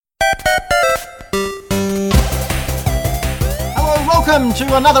Welcome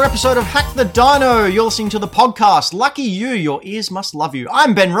to another episode of Hack the Dino. You're listening to the podcast. Lucky you, your ears must love you.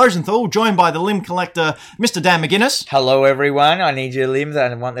 I'm Ben Rosenthal, joined by the limb collector, Mr. Dan McGuinness. Hello, everyone. I need your limbs.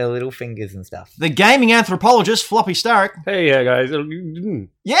 I want their little fingers and stuff. The gaming anthropologist, Floppy Starrick. Hey, guys.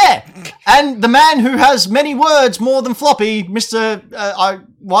 Yeah, and the man who has many words more than Floppy, Mr.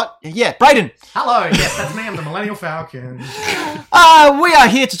 Brayden. Hello, yes, that's me. I'm the Millennial Falcon. We are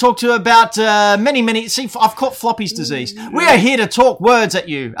here to talk to you about many... See, I've caught Floppy's disease. We are here to talk words at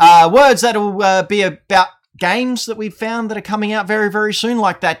you. Words that will be about games that we've found that are coming out very, very soon,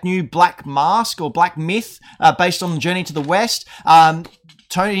 like that new Black Mask or Black Myth based on the Journey to the West.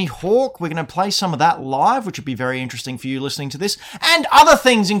 Tony Hawk, we're going to play some of that live, which would be very interesting for you listening to this, and other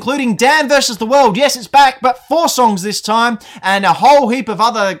things, including Dan vs. the World. Yes, it's back, but 4 songs this time, and a whole heap of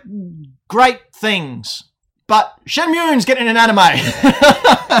other great things. But Shenmue's getting an anime.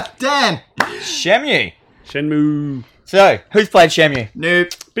 Dan. Shenmue. So, who's played Shenmue? Nope.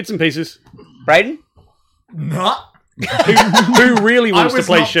 Bits and pieces. Brayden? Not. Who really wants to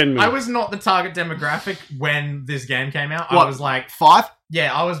play Shenmue? I was not the target demographic when this game came out. What? I was like... 5?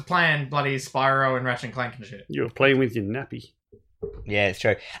 Yeah, I was playing bloody Spyro and Ratchet and Clank and shit. You were playing with your nappy. Yeah, it's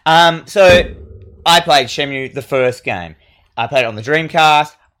true. So, I played Shenmue, the first game. I played it on the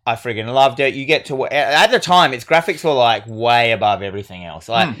Dreamcast. I friggin' loved it. You get to... At the time, its graphics were, like, way above everything else.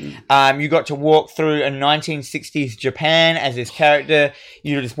 Like, you got to walk through a 1960s Japan as this character.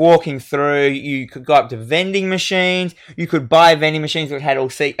 You were just walking through. You could go up to vending machines. You could buy vending machines that had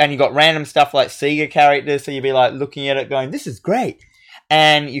all... And you got random stuff like Sega characters, so you'd be, like, looking at it going, this is great.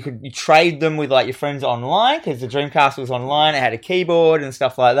 And you trade them with, like, your friends online, because the Dreamcast was online. It had a keyboard and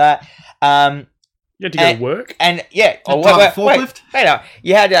stuff like that. You had to go to work? And, yeah. Forklift? Wait, no.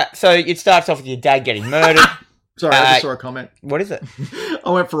 You had to... So, it starts off with your dad getting murdered. Sorry, I just saw a comment. What is it? I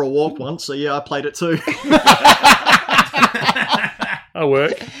went for a walk once, so yeah, I played it too. I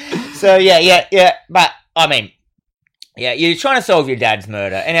work. So, yeah. But, I mean... Yeah, you're trying to solve your dad's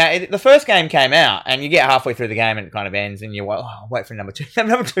murder. And the first game came out, and you get halfway through the game, and it kind of ends, and you're like, oh, wait for number 2.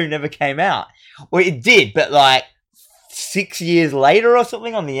 Number 2 never came out. Well, it did, but, like, 6 years later or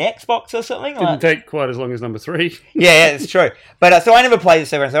something on the Xbox or something. Didn't take quite as long as number 3. Yeah, it's true. But so I never played the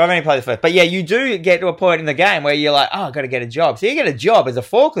second one, so I've only played the first. But yeah, you do get to a point in the game where you're like, oh, I've got to get a job. So you get a job as a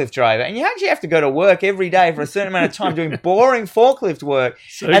forklift driver, and you actually have to go to work every day for a certain amount of time doing boring forklift work,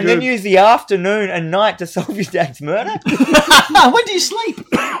 then use the afternoon and night to solve your dad's murder. When do you sleep?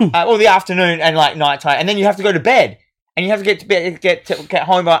 Well, the afternoon and like nighttime, and then you have to go to bed, and you have to get to bed, get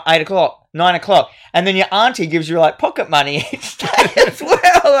home by 8 o'clock, 9 o'clock, and then your auntie gives you like pocket money each day as well.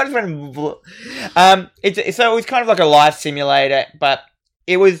 So it was kind of like a life simulator, but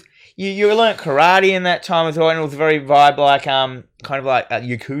it was you learnt karate in that time as well, and it was very vibe like kind of like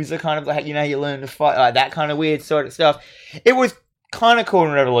Yakuza, kind of like, you know, you learn to fight, like that kind of weird sort of stuff. It was kind of cool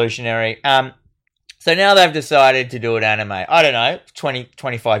and revolutionary. So now they've decided to do an anime. I don't know, 20,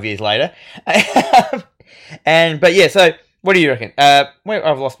 25 years later. But yeah, so what do you reckon? I've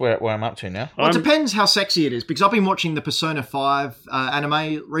lost where I'm up to now. Well, it depends how sexy it is, because I've been watching the Persona 5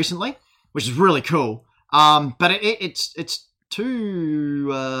 anime recently, which is really cool. But it's too...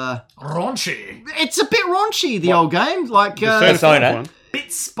 Raunchy. It's a bit raunchy, the old game. Like Persona.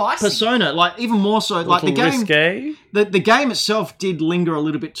 Bit spicy. Persona, like even more so, like the game. Risque. The game itself did linger a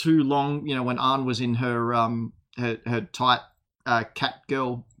little bit too long. You know, when Anne was in her her tight cat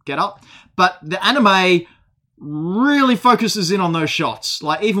girl get up, but the anime really focuses in on those shots.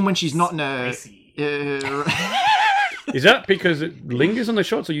 Like even when she's not in her. Is that because it lingers on the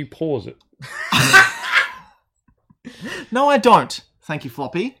shots, or you pause it? No, I don't. Thank you,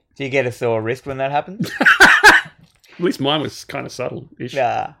 Floppy. Do you get a sore wrist when that happens? At least mine was kind of subtle-ish.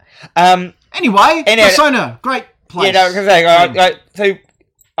 Nah. Anyway, Persona, great place. Yeah, no, so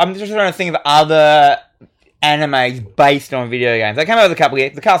I'm just trying to think of other animes based on video games. They came out with a couple of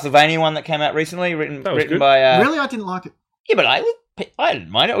years. The Castlevania one that came out recently, written by... really? I didn't like it. Yeah, but I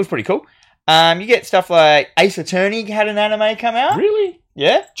didn't mind it. It was pretty cool. You get stuff like Ace Attorney had an anime come out. Really?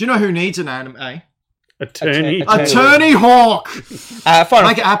 Yeah. Do you know who needs an anime? Attorney Hawk.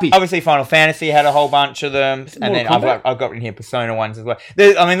 Make it happy. Obviously, Final Fantasy had a whole bunch of them, and then I've got in here Persona ones as well.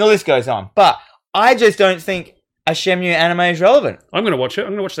 The list goes on, but I just don't think a Shenmue anime is relevant. I'm going to watch it. I'm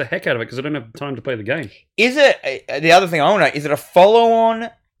going to watch the heck out of it because I don't have time to play the game. Is it the other thing I want to know? Is it a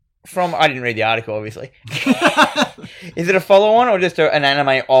follow-on from? I didn't read the article, obviously. Is it a follow-on or just an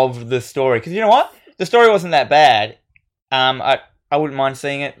anime of the story? Because you know what, the story wasn't that bad. I wouldn't mind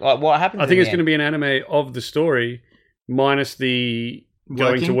seeing it. Like, what happens? I think it's going to be an anime of the story, minus the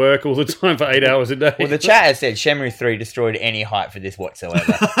going to work all the time for 8 hours a day. Well, the chat has said Shenmue 3 destroyed any hype for this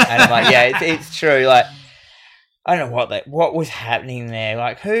whatsoever, and I'm like, yeah, it's true. Like, I don't know what was happening there.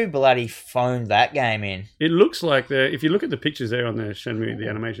 Like, who bloody phoned that game in? It looks like if you look at the pictures there on the Shenmue, the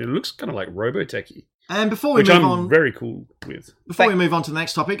animation, it looks kind of like Robotech-y, And before we which move I'm on, very cool with. before we move on to the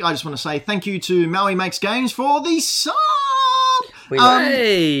next topic, I just want to say thank you to Maui Makes Games for the sub.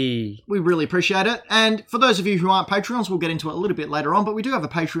 Hey! We really appreciate it. And for those of you who aren't Patreons, we'll get into it a little bit later on, but we do have a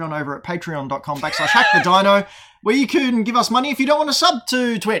Patreon over at patreon.com/hackthedino, where you can give us money if you don't want to sub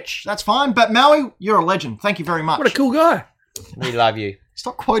to Twitch. That's fine. But Maui, you're a legend. Thank you very much. What a cool guy. We love you.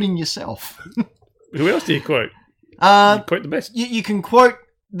 Stop quoting yourself. Who else do you quote? You quote the best. You can quote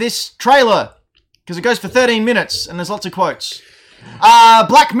this trailer, because it goes for 13 minutes, and there's lots of quotes.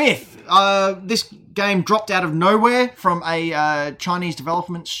 Black Myth. This game dropped out of nowhere from a Chinese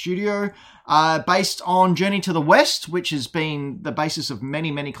development studio based on Journey to the West, which has been the basis of many,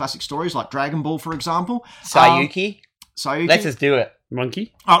 many classic stories, like Dragon Ball, for example. Sayuki. Sayuki. Let's just do it.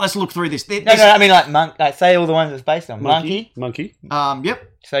 Monkey? All right, let's look through this. No, I mean like say all the ones it's based on. Monkey. Yep.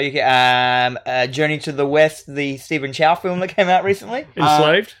 So you get Journey to the West, the Stephen Chow film that came out recently.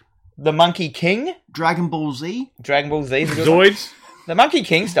 Enslaved? The Monkey King. Dragon Ball Z. Dragon Ball Z. is a good one. Zoids? The Monkey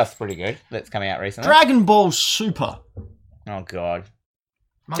King stuff's pretty good. That's coming out recently. Dragon Ball Super. Oh god.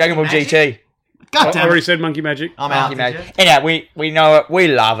 Monkey Dragon Ball Magic? GT. God I damn already it. said Monkey Magic. I'm out. Monkey Magic. Anyway, we know it. We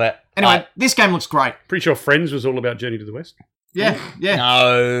love it. Anyway, this game looks great. Pretty sure Friends was all about Journey to the West. Yeah, yeah.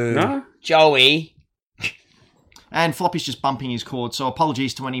 No. No? Joey. And Floppy's just bumping his cord, so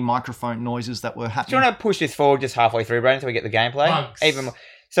apologies to any microphone noises that were Do happening. you want to push this forward just halfway through, Brandon, so we get the gameplay? Bugs. Even more.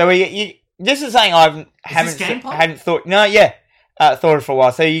 So this is something I this gameplay? hadn't thought. No, yeah, thought of for a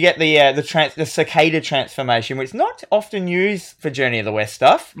while. So you get the cicada transformation, which is not often used for Journey of the West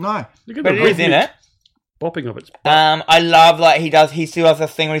stuff, No. Look at but the it is in it. bopping of its I love he still has a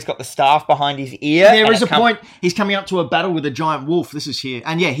thing where he's got the staff behind his ear. There and is it a point. He's coming up to a battle with a giant wolf. This is here.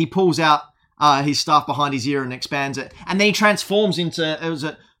 And yeah, he pulls out his staff behind his ear and expands it. And then he transforms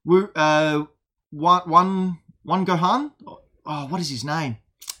into, one Gohan? Oh, what is his name?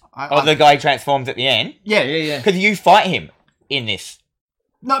 the guy transforms at the end. Yeah. Because you fight him in this.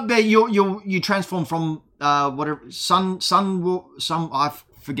 No, but you transform from whatever I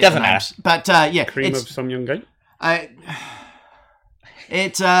forget Doesn't the names. matter. But yeah, cream of some young gate.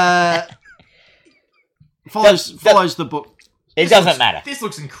 It follows the book. It doesn't matter. This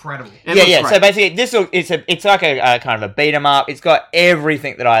looks incredible. It looks Yeah. great. So basically, it's like a kind of a beat 'em up. It's got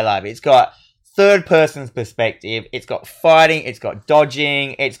everything that I love. It's got third person's perspective. It's got fighting. It's got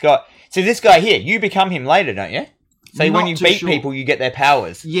dodging. So this guy here, you become him later, don't you? So when Not you too beat sure. people, you get their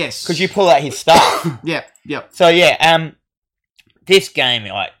powers. Yes, Because you pull out his stuff. Yeah. So yeah, this game,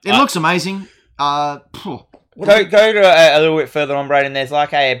 like, It looks amazing. go to a little bit further on, Braden. There's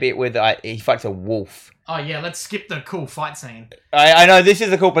like a bit with he fights a wolf. Oh yeah, let's skip the cool fight scene. I know this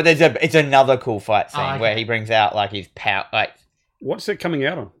is a cool, but it's another cool fight scene okay. where he brings out like his power. Like, What's it coming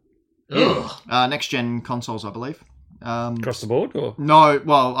out on? Ugh. Next gen consoles, I believe. Across the board? Or? No,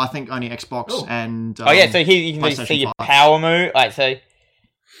 well, I think only Xbox Oh. and. so here you can PlayStation see your 5. power move. Like, so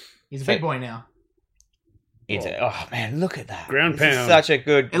He's a big boy now. it's oh man, look at that Ground This is pound. such a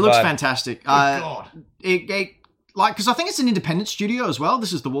good. It looks vibe. fantastic. Good God. Because I think it's an independent studio as well.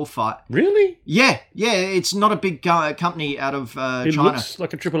 This is the wolf fight. Really? Yeah. It's not a big company out of It China. looks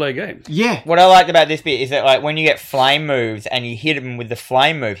like a AAA game. Yeah. What I liked about this bit is that, like, when you get flame moves and you hit him with the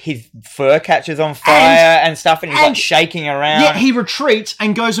flame move, his fur catches on fire and stuff, and he's like and- shaking around Yeah, he retreats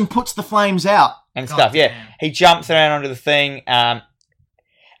and goes and puts the flames out. and God stuff. Yeah, damn. he jumps around onto the thing. And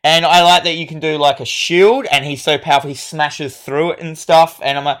I like that you can do like a shield, and he's so powerful, he smashes through it and stuff.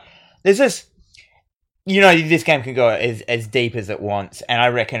 And I'm like, there's this. This game can go as deep as it wants, and I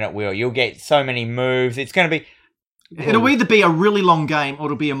reckon it will. You'll get so many moves. It's going to be. It'll either be a really long game or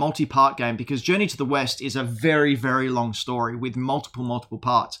it'll be a multi-part game, because Journey to the West is a very, very long story with multiple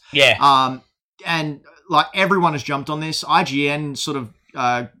parts. Yeah. And like everyone has jumped on this. IGN sort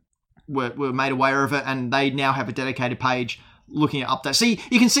of were made aware of it, and they now have a dedicated page looking at updates. See,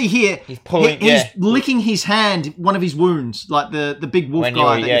 you can see here He's pulling. he's licking his hand, one of his wounds, like the big wolf When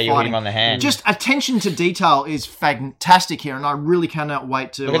guy you that hit you're him fighting. on the hand. Just attention to detail is fantastic here, and I really cannot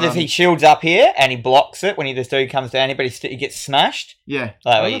wait to. Look at this. He shields up here, and he blocks it when this dude comes down here, but he gets smashed. Yeah.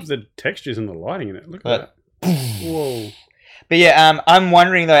 I Like, love the textures and the lighting in it. Look Look. at that. Whoa. But yeah, I'm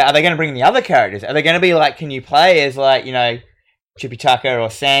wondering though, are they going to bring the other characters? Are they going to be like, can you play as like, Chippy Tucker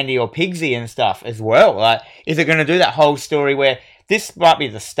or Sandy or Pigsy and stuff as well? Like, is it going to do that whole story where this might be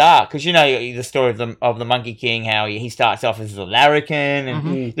the start? Because the story of the Monkey King, how he starts off as a larrikin,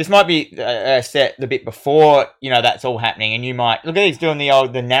 and this might be set the bit before that's all happening, and you might look at he's doing the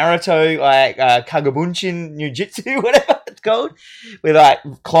Naruto like Kagabunshin Jiu-Jitsu, whatever it's called, with like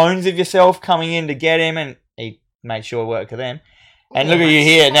clones of yourself coming in to get him, and he made sure work of them. And look at you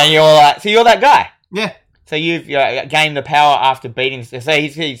here. Now you're like, so you're that guy. Yeah. So you've gained the power after beating. So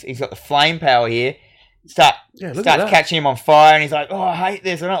he's got the flame power here. Starts catching him on fire, and he's like, "Oh, I hate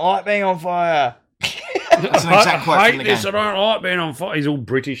this. I don't like being on fire." That's an exact quote I from hate the this. game. I don't like being on fire. He's all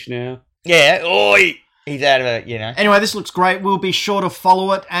British now. Yeah. Oi. He's out of it, you know. Anyway, this looks great. We'll be sure to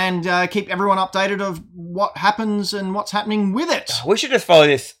follow it and keep everyone updated of what happens and what's happening with it. We should just follow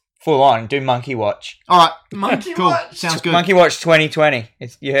this full on and do Monkey Watch. All right. Monkey Cool. Watch. Sounds good. Monkey Watch 2020.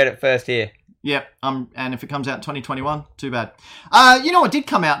 You heard it first here. Yep. And if it comes out in 2021, too bad. You know what did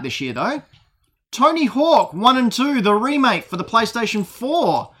come out this year, though? Tony Hawk 1 and 2, the remake for the PlayStation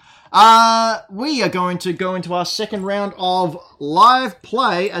 4. We are going to go into our second round of live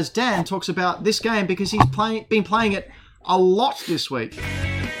play as Dan talks about this game because he's been playing it a lot this week.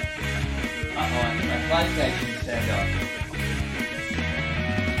 My PlayStation's turned on.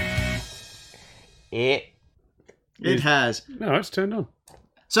 It has. No, it's turned on.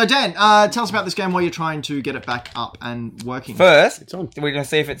 So Dan, tell us about this game while you're trying to get it back up and working. First, It's on. we're going to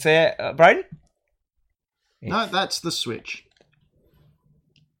see if it's there. Braden? No, that's the Switch.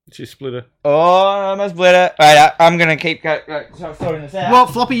 It's your splitter. Oh, I'm a splitter. Right, I'm going to keep sorting this out. Well,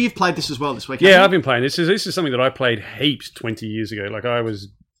 Floppy, you've played this as well this week. Yeah, haven't I've been playing this. This is something that I played heaps 20 years ago. Like I was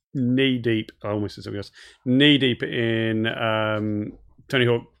knee deep. I almost said something else. Knee deep in Tony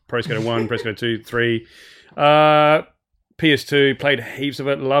Hawk Pro Skater 1, Pro Skater 2, 3. PS2, played heaps of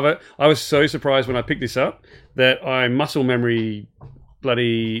it, love it. I was so surprised when I picked this up that I muscle memory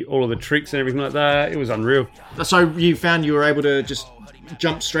bloody all of the tricks and everything like that. It was unreal. you? So you found you were able to just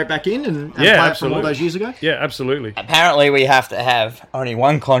jump straight back in and Yeah, play it from all absolutely. those years ago? Yeah, absolutely. Apparently, we have to have only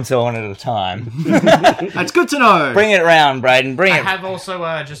one console on at a time. That's good to know. Bring it around, Braden. Bring I it. have also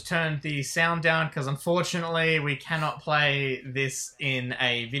just turned the sound down because unfortunately we cannot play this in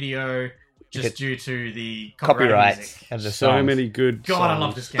a video just due to the copyright Copyrights music. of the So songs. many good God, I songs.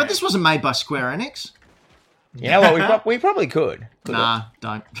 love this game. But this wasn't made by Square Enix. You know what? We probably could. Nah,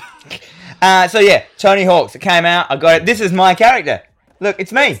 don't. So yeah, Tony Hawk's. It came out. I got it. This is my character. Look,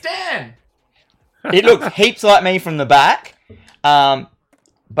 it's me. Dan! It looks heaps like me from the back.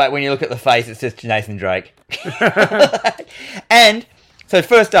 But when you look at the face, it's just Nathan Drake. And so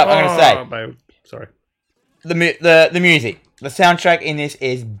first up, I'm going to say babe. Sorry. the music, the soundtrack in this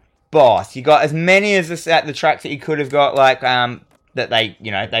is boss. You got as many as the tracks that you could have got, like that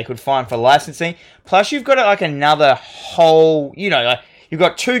they could find for licensing. Plus, you've got like another whole, like you've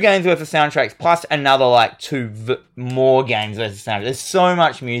got 2 games worth of soundtracks plus another like 2 more games worth of soundtracks. There's so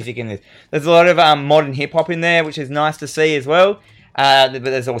much music in this. There's a lot of modern hip hop in there, which is nice to see as well. But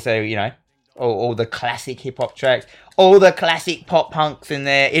there's also all the classic hip hop tracks, all the classic pop punks in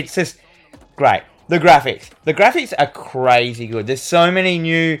there. It's just great. The graphics are crazy good. There's so many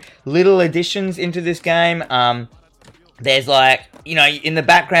new little additions into this game. There's like, in the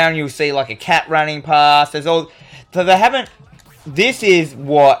background you'll see like a cat running past. So they haven't. This is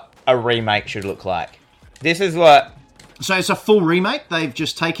what a remake should look like. This is what. So it's a full remake? They've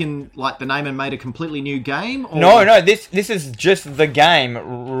just taken like the name and made a completely new game? Or... No. This is just the game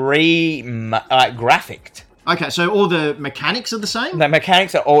graphicked. Okay, so all the mechanics are the same? The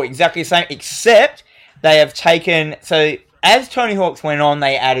mechanics are all exactly the same, except they have taken. So as Tony Hawk's went on,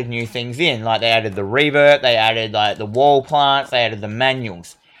 they added new things in. Like they added the revert, they added like the wall plants, they added the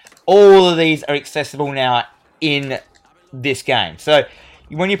manuals. All of these are accessible now in this game. So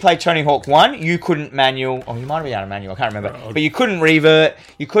when you play Tony Hawk 1, you couldn't manual, or you might have been able to manual, I can't remember, but you couldn't revert,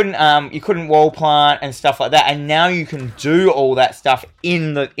 you couldn't wall plant and stuff like that, and now you can do all that stuff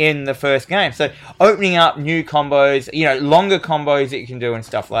in the first game. So opening up new combos, longer combos that you can do and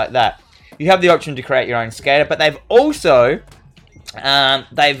stuff like that. You have the option to create your own skater, but they've also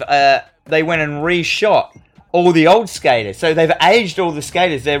they went and reshot all the old skaters. So they've aged all the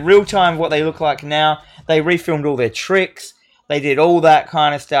skaters. They're real time what they look like now. They refilmed all their tricks. They did all that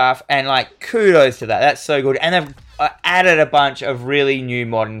kind of stuff, and like kudos to that. That's so good. And they've added a bunch of really new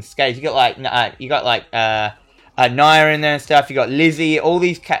modern skaters. You got like Naya in there and stuff. You got Lizzie. All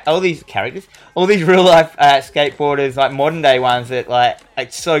these characters, all these real life skateboarders, like modern day ones. That like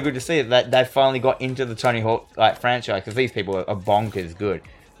it's so good to see that they finally got into the Tony Hawk franchise because these people are bonkers good.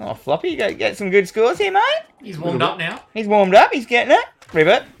 Oh, Floppy, you get some good scores here, mate. He's warmed up now. He's warmed up. He's getting it.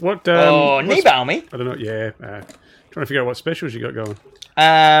 Rivet. What? knee bail me. I don't know. Yeah. Trying to figure out what specials you got going.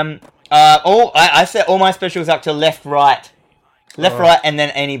 I set all my specials up to left, right, right, and then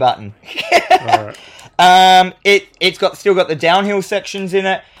any button. All right. It's still got the downhill sections in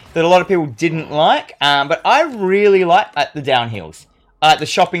it that a lot of people didn't like, but I really like the downhills. The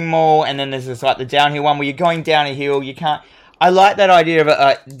shopping mall, and then there's this like the downhill one where you're going down a hill. You can't. I like that idea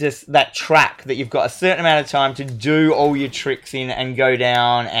of just that track that you've got a certain amount of time to do all your tricks in and go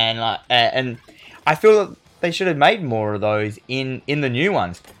down and I feel that they should have made more of those in the new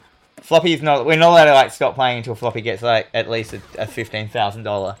ones. Floppy's not. We're not allowed to like stop playing until Floppy gets like at least a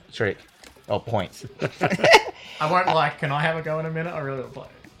 $15,000 trick or points. I won't like. Can I have a go in a minute? I really will play.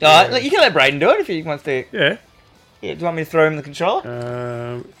 You can let Braden do it if he wants to. Yeah. Do you want me to throw him the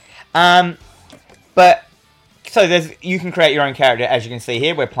controller? But so you can create your own character, as you can see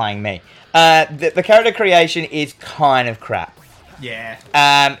here. We're playing me. The character creation is kind of crap.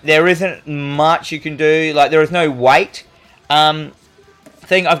 Yeah. There isn't much you can do. Like there is no weight.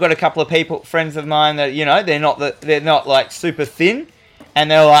 Thing. I've got a couple of friends of mine that they're not like super thin, and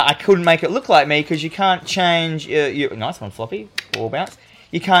they're like, I couldn't make it look like me because you can't change your nice one, Floppy, ball bounce.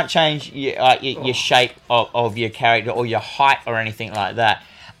 You can't change your shape of your character or your height or anything like that.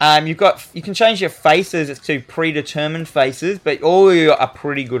 You can change your faces to predetermined faces, but all you are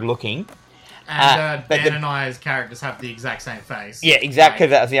pretty good looking. And Dan and I's characters have the exact same face. Yeah, exactly.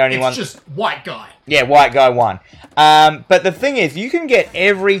 That's the only one. It's just white guy. Yeah, white guy 1. But the thing is, you can get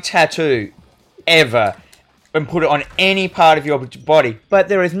every tattoo ever and put it on any part of your body, but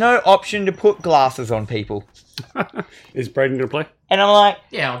there is no option to put glasses on people. Is Braden going to play? And I'm like...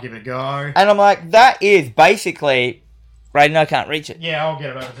 Yeah, I'll give it a go. And I'm like, that is basically... Braden, I can't reach it. Yeah, I'll get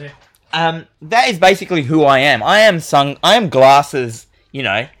it over there. That is basically who I am. I am glasses,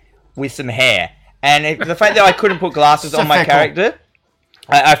 with some hair. And the fact that I couldn't put glasses on my character,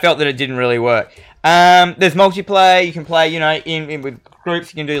 I felt that it didn't really work. There's multiplayer. You can play, in with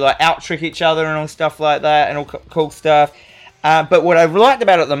groups. You can do like out-trick each other and all stuff like that and all cool stuff. But what I've liked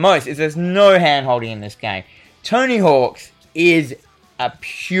about it the most is there's no hand-holding in this game. Tony Hawk's is a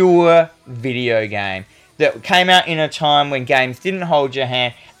pure video game that came out in a time when games didn't hold your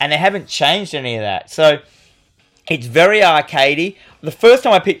hand, and they haven't changed any of that. So it's very arcadey. The first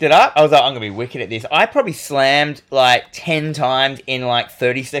time I picked it up, I was like, I'm going to be wicked at this. I probably slammed like 10 times in like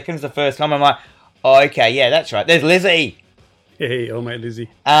 30 seconds the first time. I'm like, oh, okay, yeah, that's right. There's Lizzie. Hey, old mate Lizzie.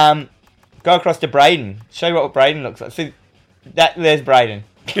 Go across to Braden. Show you what Braden looks like. See, there's Braden.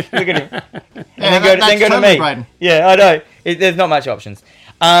 Look at him. And then go to me. Braden. Yeah, I know. There's not much options.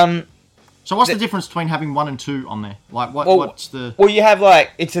 So what's the difference between having 1 and 2 on there? Like, what's the... Well, you have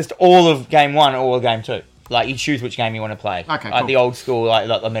like, it's just all of game 1 or all of game 2. Like, you choose which game you want to play. Okay, like cool. the old school, like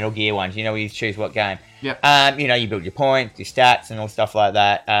the Metal Gear ones. Where you choose what game. Yep. You build your points, your stats, and all stuff like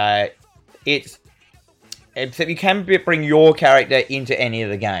that. Except you can bring your character into any of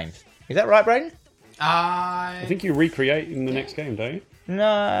the games. Is that right, Braden? I think you recreate in the next game, don't you?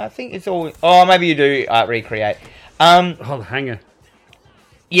 No, I think it's all... Oh, maybe you do recreate. The hanger.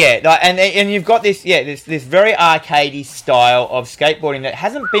 Yeah, and you've got this very arcadey style of skateboarding that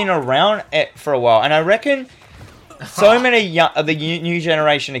hasn't been around for a while, and I reckon so many of the new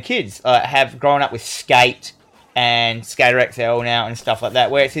generation of kids have grown up with Skate and Skater XL now and stuff like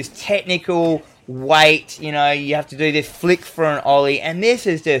that, where it's this technical weight, you have to do this flick for an ollie, and this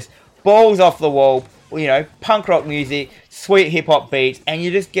is just balls off the wall, punk rock music, sweet hip hop beats, and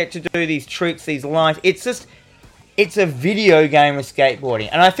you just get to do these tricks, these lines. It's a video game of skateboarding,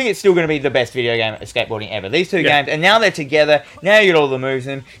 and I think it's still going to be the best video game of skateboarding ever. These two games, and now they're together. Now you got all the moves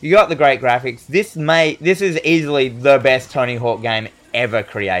in. You got the great graphics. This is easily the best Tony Hawk game ever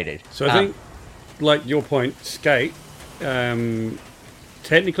created. So I think, like your point, Skate,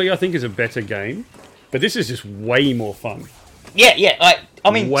 technically I think is a better game, but this is just way more fun. Yeah.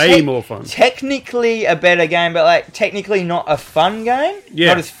 Way more fun. Technically a better game, but technically not a fun game. Yeah.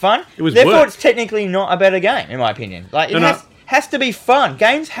 Not as fun. Therefore, it's technically not a better game, in my opinion. It has to be fun.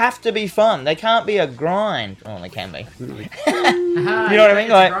 Games have to be fun. They can't be a grind. Oh, they can be. You know what I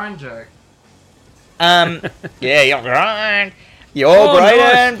mean? It's a grind joke. Yeah, you're grind. You're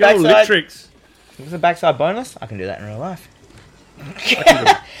Braden. Nice. Lip tricks. Is the backside boneless? I can do that in real life.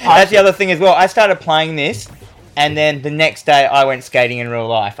 That's the other thing as well. I started playing this. And then the next day, I went skating in real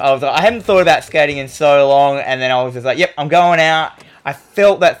life. I hadn't thought about skating in so long, and then I was just like, yep, I'm going out. I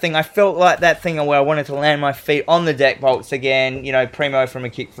felt that thing. I felt like that thing where I wanted to land my feet on the deck bolts again, primo from a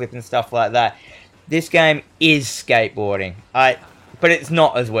kickflip and stuff like that. This game is skateboarding. But it's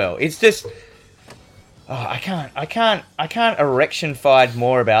not as well. It's just... Oh, I can't erection-fied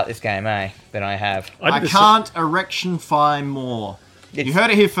more about this game, than I have. I can't erection-fi more. You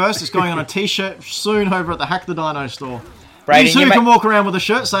heard it here first. It's going on a t-shirt soon over at the Hack the Dino store. Braden, you too can walk around with a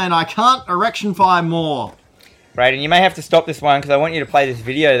shirt saying, I can't erection-fi more. Braden, you may have to stop this one because I want you to play this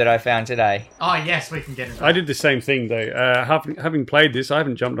video that I found today. Oh, yes, we can get it. I did the same thing, though. Having played this, I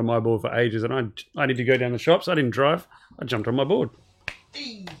haven't jumped on my board for ages, and I need to go down the shops. I didn't drive. I jumped on my board.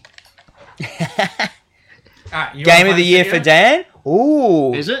 Alright, you Game wanna of the play year video? for Dan?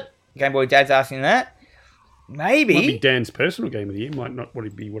 Ooh. Is it? Game Boy Dad's asking that. Might be Maybe. Dan's personal game of the year. Might not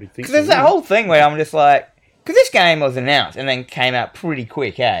be what he thinks. Because there's that whole thing where I'm just like... Because this game was announced and then came out pretty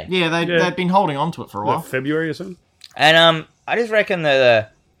quick, eh? Yeah, they'd been holding on to it for a while. February or something. And I just reckon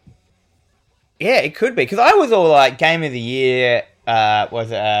that... yeah, it could be. Because I was all like, Game of the Year was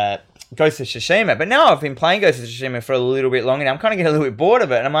Ghost of Tsushima. But now I've been playing Ghost of Tsushima for a little bit longer now. I'm kind of getting a little bit bored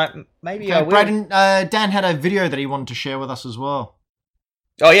of it. And I'm like, maybe I will. Braden, Dan had a video that he wanted to share with us as well.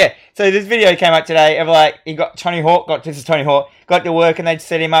 Oh yeah, so this video came up today of like Tony Hawk got to work and they'd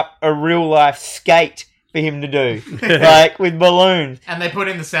set him up a real life skate for him to do, like with balloons. And they put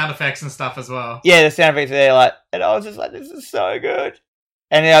in the sound effects and stuff as well. Yeah, the sound effects are there, like, and I was just like, this is so good.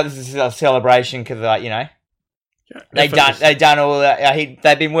 And now this is a celebration because, like, you know, they've done all that.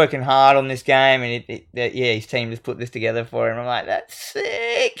 They've been working hard on this game, and his team just put this together for him. I'm like, that's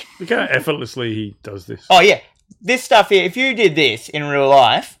sick. Look how effortlessly he does this. Oh yeah. This stuff here, if you did this in real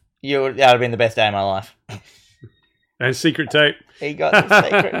life, that would have been the best day of my life. And secret tape. He got the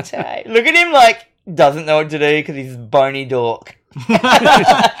secret tag. Look at him, like, doesn't know what to do because he's a bony dork.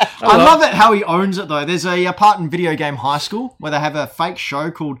 I love it how he owns it, though. There's a part in Video Game High School where they have a fake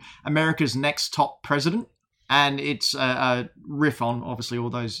show called America's Next Top President, and it's a riff on, obviously, all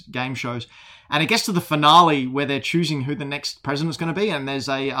those game shows. And it gets to the finale where they're choosing who the next president is going to be. And there's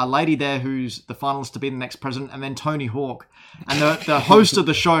a lady there who's the finalist to be the next president, and then Tony Hawk. And the host of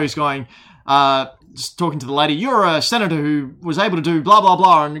the show is going, just talking to the lady, you're a senator who was able to do blah, blah,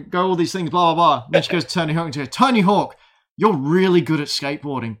 blah, and go all these things, blah, blah, blah. And then she goes to Tony Hawk and she goes, Tony Hawk, you're really good at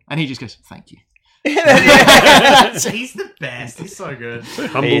skateboarding. And he just goes, thank you. He's the best. He's so good.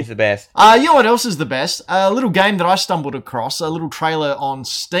 He's the best. You know what else is the best? A little game that I stumbled across, a little trailer on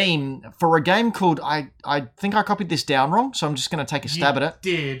Steam for a game called, I think I copied this down wrong, so I'm just going to take a stab at it.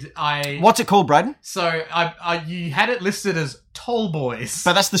 Did What's it called, Braden? So you had it listed as Tall Boys.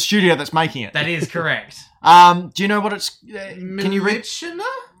 But that's the studio that's making it. That is correct. Do you know what it's... can you read?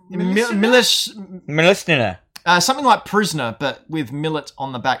 Milistiner. Something like Prisoner, but with millet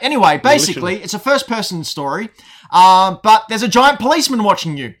on the back. Anyway, basically, it's a first-person story, but there's a giant policeman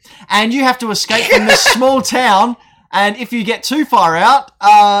watching you, and you have to escape from this small town, and if you get too far out,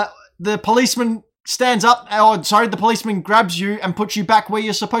 the policeman stands up, the policeman grabs you and puts you back where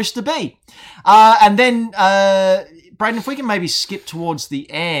you're supposed to be. And then, Braden, if we can maybe skip towards the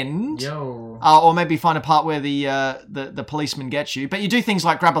end, or maybe find a part where the policeman gets you, but you do things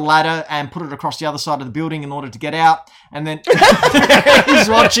like grab a ladder and put it across the other side of the building in order to get out, and then he's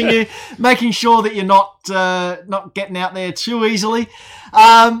watching you, making sure that you're not getting out there too easily.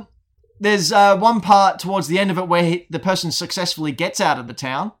 There's one part towards the end of it where the person successfully gets out of the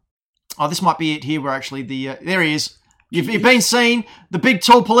town. Oh, this might be it here where actually there he is. You've been seen. The big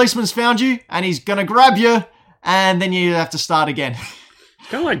tall policeman's found you, and he's going to grab you, and then you have to start again.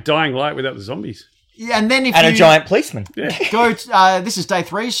 Kind of like Dying Light without the zombies. Yeah, and then a giant policeman. Yeah. This is day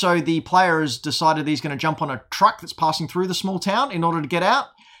 3, so the player has decided he's going to jump on a truck that's passing through the small town in order to get out,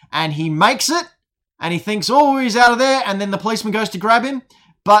 and he makes it, and he thinks, oh, he's out of there, and then the policeman goes to grab him,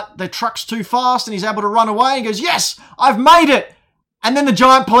 but the truck's too fast, and he's able to run away, and he goes, yes, I've made it! And then the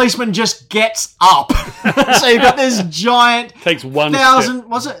giant policeman just gets up. So you've got this giant... Takes 1,000... step.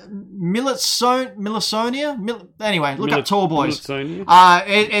 Was it Millissonia? Anyway, look up Tall Boys.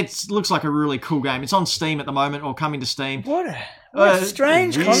 It looks like a really cool game. It's on Steam at the moment, or coming to Steam. What a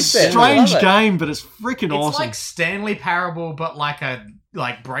strange concept. Strange game, but it's freaking awesome. It's like Stanley Parable, but like a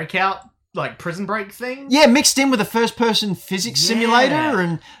Breakout, like Prison Break thing. Yeah, mixed in with a first-person physics simulator,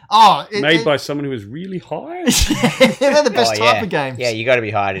 and made by someone who is really high. They're the best type of games. Yeah, you got to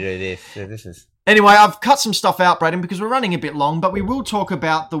be high to do this. So this is. Anyway, I've cut some stuff out, Braden, because we're running a bit long, but we will talk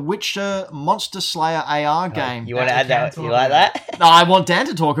about the Witcher Monster Slayer AR game. You want to add that? You like that? No, I want Dan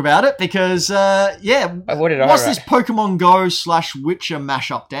to talk about it because, what's this Pokemon Go / Witcher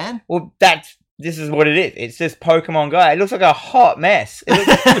mashup, Dan? Well, this is what it is. It's just Pokemon Go. It looks like a hot mess.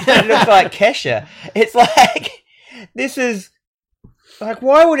 It looks like Kesha. It's like, this is, like,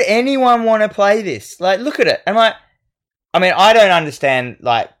 why would anyone want to play this? Like, look at it. I don't understand,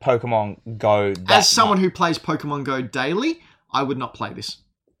 like, Pokemon Go that As someone much. who plays Pokemon Go daily, I would not play this.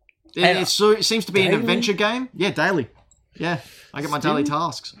 It seems to be an adventure game. Yeah, daily. Yeah, I get my daily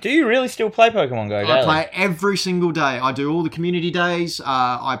tasks. Do you really still play Pokemon Go daily? I play every single day. I do all the community days.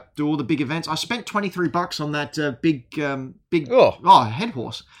 I do all the big events. I spent $23 on that big head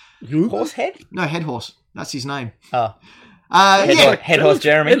horse. Horse head? No, head horse. That's his name. Oh. Head horse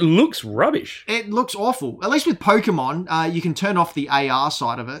Jeremy. It looks rubbish. It looks awful. At least with Pokemon, you can turn off the AR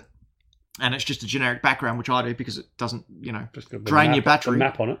side of it. and it's just a generic background, which I do because it doesn't, Just got the drain map- your battery. the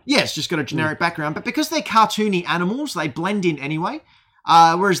map on it. Yeah, it's just got a generic background. But because they're cartoony animals, they blend in anyway.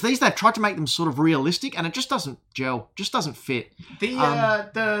 Whereas these, they've tried to make them sort of realistic, and it just doesn't gel, just doesn't fit.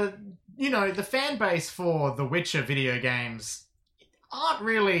 The fan base for the Witcher video games aren't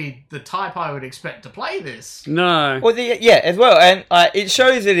really the type I would expect to play this. No. Well, as well, and it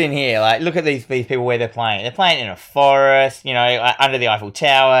shows it in here. Like, look at these people where they're playing. They're playing in a forest, under the Eiffel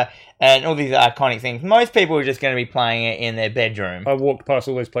Tower, and all these iconic things. Most people are just going to be playing it in their bedroom. I walked past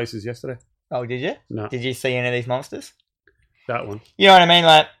all those places yesterday. Oh, did you? No. Did you see any of these monsters? That one. You know what I mean?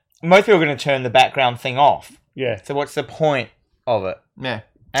 Like, most people are going to turn the background thing off. Yeah. So what's the point of it? Yeah.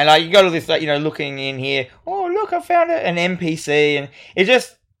 And you got all this, looking in here. Oh, look, I found an NPC, and it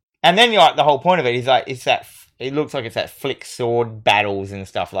just. And then the whole point of it is it's that. It looks like it's that flick sword battles and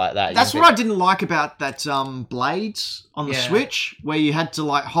stuff like that. That's what I didn't like about that Blades on the Switch, where you had to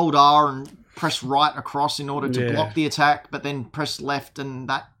hold R and press right across in order to block the attack, but then press left and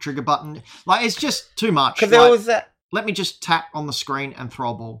that trigger button. It's just too much. Because there was that. Let me just tap on the screen and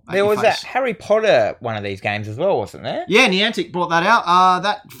throw a ball. There was that Harry Potter one of these games as well, wasn't there? Yeah, Niantic brought that out.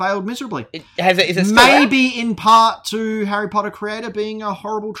 That failed miserably. Is it still maybe in part to Harry Potter creator being a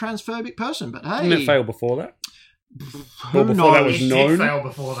horrible transphobic person, but hey, Didn't it fail before that? Who before knows? that was It known. did fail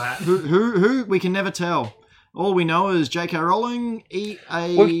before that. Who? We can never tell. All we know is J.K. Rowling eat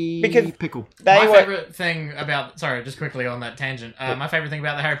a pickle. My favourite thing about... Sorry, just quickly on that tangent. My favourite thing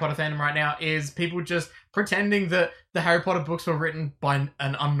about the Harry Potter fandom right now is people just pretending that the Harry Potter books were written by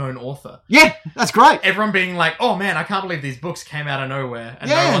an unknown author. Yeah, that's great. Everyone being like, oh man, I can't believe these books came out of nowhere and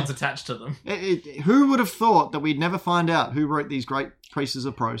no one's attached to them. Who would have thought that we'd never find out who wrote these great pieces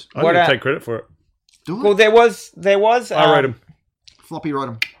of prose? I'm going to take credit for it. Do it. Well, there was. I wrote them. Floppy wrote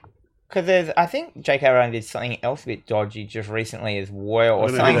them. Because I think J.K. Rowling did something else a bit dodgy just recently as well, or I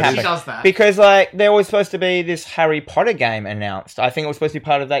don't know something who that happened. She does that. Because there was supposed to be this Harry Potter game announced. I think it was supposed to be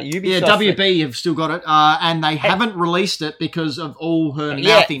part of that Ubisoft. Yeah, WB have still got it, and they haven't released it because of all her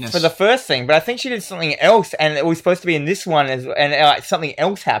mouthiness. For the first thing, but I think she did something else, and it was supposed to be in this one, and something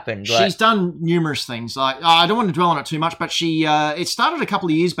else happened. She's done numerous things. I don't want to dwell on it too much, but she it started a couple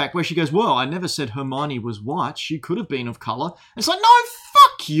of years back where she goes, "Well, I never said Hermione was white. She could have been of color." It's like, no,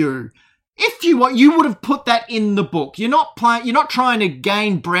 fuck you. If you want, you would have put that in the book. You're not trying to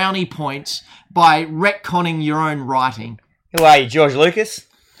gain brownie points by retconning your own writing. Who are you, George Lucas?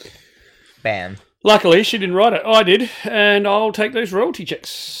 Bam. Luckily, she didn't write it. I did, and I'll take those royalty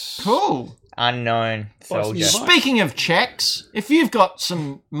checks. Cool. Unknown soldier. Speaking of checks, if you've got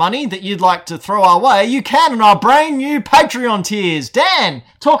some money that you'd like to throw our way, you can on our brand new Patreon tiers. Dan,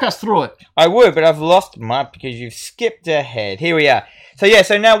 talk us through it. I would, but I've lost mine because you've skipped ahead. Here we are.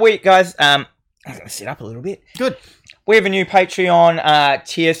 So now we guys, I'm going to sit up a little bit. Good. We have a new Patreon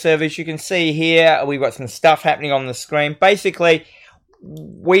tier service. You can see here we've got some stuff happening on the screen. Basically,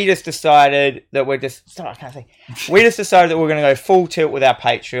 we just decided that we just decided that we're going to go full tilt with our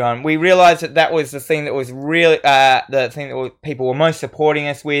Patreon. We realized that was the thing that was really the thing that people were most supporting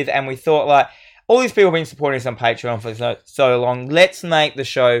us with, and we thought all these people have been supporting us on Patreon for so long. Let's make the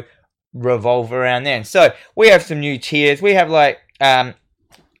show revolve around then. So we have some new tiers. We have $2.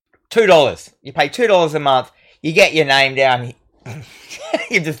 You pay $2 a month. You get your name down.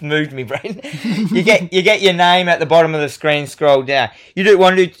 You just moved me, Brayden. You get your name at the bottom of the screen. Scroll down.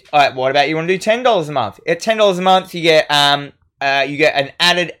 What about you want to do $10 a month? At $10 a month, you get an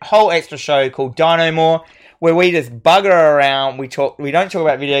added whole extra show called Dino More, where we just bugger around. We don't talk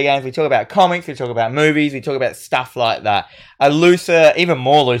about video games. We talk about comics. We talk about movies. We talk about stuff like that. Even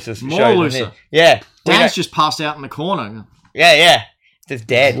more looser show than this. Yeah. Dan's just passed out in the corner. Yeah. Just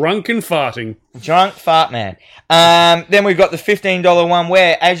dead. Drunk and farting. Drunk fart man. Then we've got the $15 one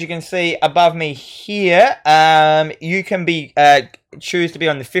where, as you can see above me here, you can choose to be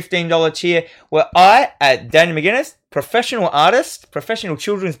on the $15 tier where I, Danny McGuinness, professional artist, professional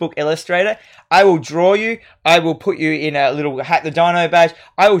children's book illustrator, I will draw you. I will put you in a little Hack the Dino badge.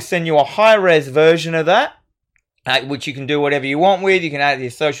 I will send you a high-res version of that, which you can do whatever you want with. You can add it to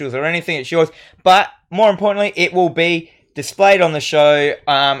your socials or anything. It's yours. But more importantly, it will be displayed on the show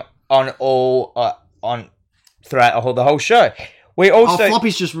throughout the whole show. We also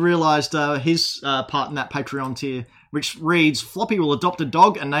Floppy's just realised his part in that Patreon tier, which reads, Floppy will adopt a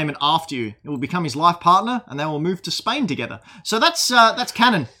dog and name it after you. It will become his life partner, and they will move to Spain together. So that's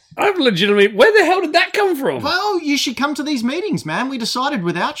canon. I've legitimately... Where the hell did that come from? Well, you should come to these meetings, man. We decided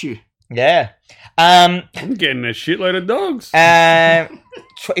without you. Yeah. I'm getting a shitload of dogs.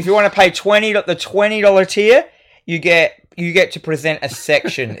 If you want to pay the $20 tier, you get you get to present a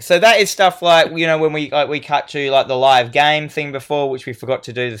section. So that is stuff like, you know, when we cut to like the live game thing before, which we forgot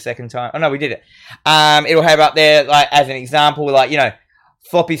to do the second time. Oh no, we did it. It'll have up there like as an example, like, you know,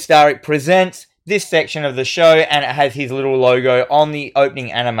 Floppy Starrick presents this section of the show, and it has his little logo on the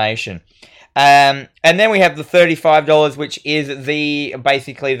opening animation. And then we have the $35, which is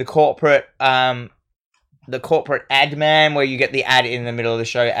basically the corporate ad man, where you get the ad in the middle of the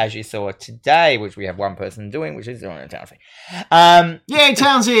show, as you saw today, which we have one person doing, which is on a Townsy. Yay,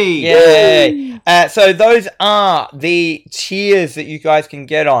 Townsy! Yay! So those are the tiers that you guys can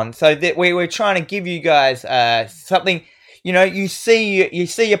get on. So that we're trying to give you guys something. You know, you see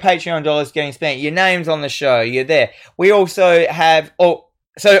your Patreon dollars getting spent. Your name's on the show. You're there. We also have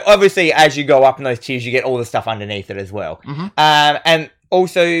so obviously as you go up in those tiers, you get all the stuff underneath it as well. Mm-hmm. And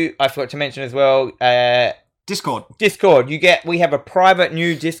also I forgot to mention as well, Discord. We have a private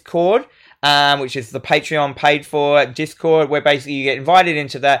new Discord, which is the Patreon paid for Discord, where basically you get invited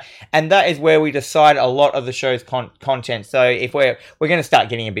into that, and that is where we decide a lot of the show's content. So if we're going to start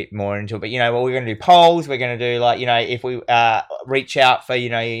getting a bit more into it, but you know, well, we're going to do polls, we're going to do like, you know, if we reach out for, you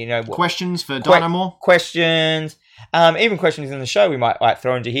know questions for Dino More. Questions, even questions in the show we might like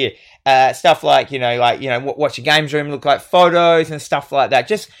throw into here. Stuff like, what's your games room look like, photos and stuff like that.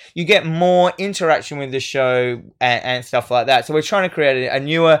 Just, you get more interaction with the show and stuff like that. So we're trying to create a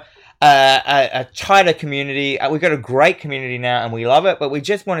newer, a tighter community. We've got a great community now and we love it, but we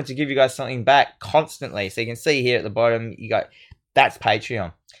just wanted to give you guys something back constantly. So you can see here at the bottom, that's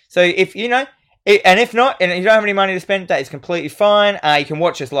Patreon. So if you know, and if not, and you don't have any money to spend, that is completely fine. You can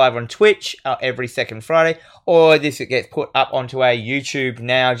watch us live on Twitch every second Friday, or this gets put up onto our YouTube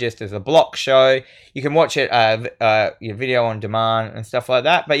now just as a block show. You can watch it, your video on demand and stuff like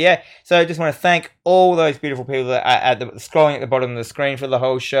that. But yeah, so I just want to thank all those beautiful people that are scrolling at the bottom of the screen for the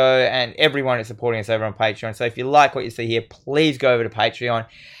whole show, and everyone that's supporting us over on Patreon. So if you like what you see here, please go over to Patreon.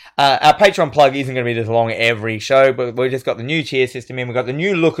 Our Patreon plug isn't going to be this long every show, but we've just got the new tier system in. We've got the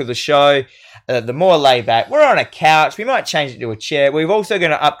new look of the show, the more laid back. We're on a couch. We might change it to a chair. We're also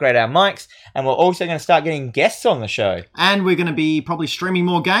going to upgrade our mics, and we're also going to start getting guests on the show. And we're going to be probably streaming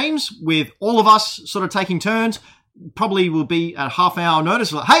more games with all of us sort of taking turns. Probably will be a half-hour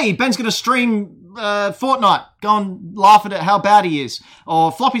notice. Like, hey, Ben's going to stream Fortnite. Go and laugh at it, how bad he is.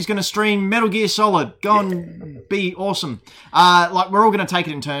 Or Floppy's going to stream Metal Gear Solid. Go and be awesome. Like, we're all going to take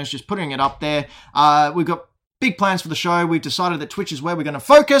it in turns, just putting it up there. We've got big plans for the show. We've decided that Twitch is where we're going to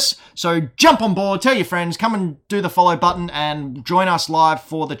focus. So jump on board, tell your friends, come and do the follow button and join us live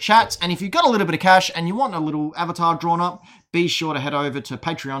for the chats. And if you've got a little bit of cash and you want a little avatar drawn up, be sure to head over to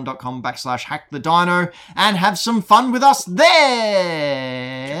patreon.com/hackthedino and have some fun with us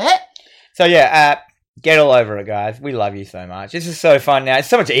there. So yeah, get all over it, guys. We love you so much. This is so fun now. It's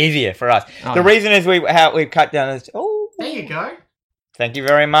so much easier for us. The reason is we've cut down this. Oh, there you go. Thank you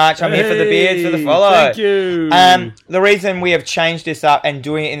very much. I'm here for the beards, for the follow. Thank you. The reason we have changed this up and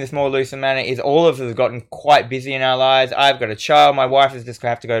doing it in this more looser manner is all of us have gotten quite busy in our lives. I've got a child. My wife is just going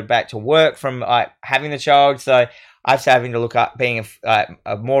to have to go back to work from having the child. So I'm having to look up being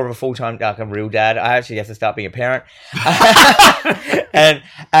a more of a full-time, like a real dad. I actually have to start being a parent and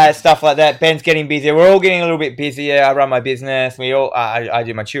stuff like that. Ben's getting busier. We're all getting a little bit busier. I run my business. I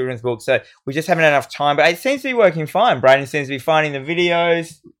do my children's book. So we just haven't had enough time, but it seems to be working fine. Brandon seems to be finding the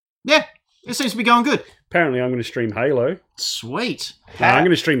videos. Yeah, it seems to be going good. Apparently I'm going to stream Halo. Sweet. I'm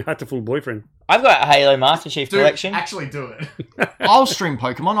going to stream Hatterful Boyfriend. I've got a Halo Master Chief collection. Actually do it. I'll stream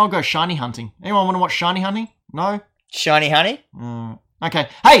Pokemon. I'll go shiny hunting. Anyone want to watch shiny hunting? No? Shiny honey? Okay.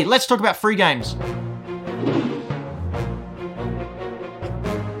 Hey, let's talk about free games.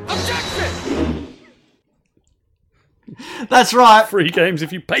 Objection! That's right. Free games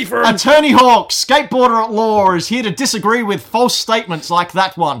if you pay for them. Attorney Hawk, skateboarder at law, is here to disagree with false statements like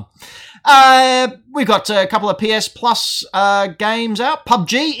that one. We've got a couple of PS Plus games out.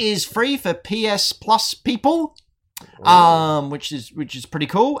 PUBG is free for PS Plus people. Which is pretty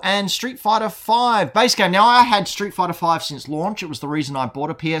cool. And Street Fighter V base game. Now, I had Street Fighter V since launch. It was the reason I bought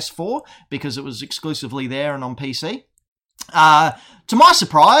a PS4, because it was exclusively there and on PC. To my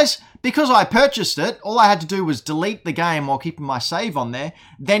surprise, because I purchased it, all I had to do was delete the game while keeping my save on there,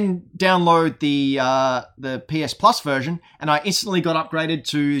 then download the PS Plus version, and I instantly got upgraded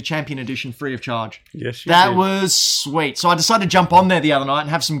to the Champion Edition free of charge. Yes, that did. Was sweet. So I decided to jump on there the other night and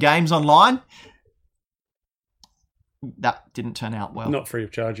have some games online. That didn't turn out well. Not free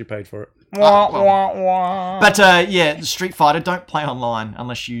of charge, you paid for it. But yeah, Street Fighter, don't play online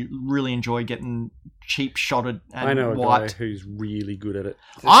unless you really enjoy getting cheap shotted and I know a wiped. guy who's really good at it.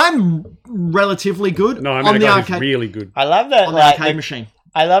 I'm relatively good No, I mean on a the guy arcade. who's really good. I love that. On the arcade machine.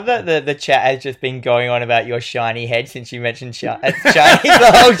 I love that the chat has just been going on about your shiny head since you mentioned shiny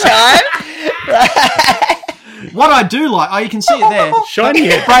the whole time. What I do like, you can see it there. Shiny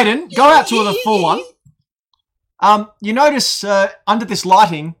head. Brayden, go out to the full one. You notice under this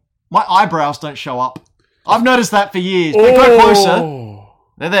lighting, my eyebrows don't show up. I've noticed that for years. But go closer.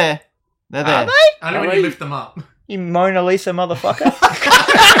 They're there. They're there. Are they? Only when you lift them up. You Mona Lisa motherfucker.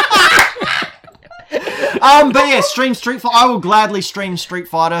 But yeah, stream Street Fighter. I will gladly stream Street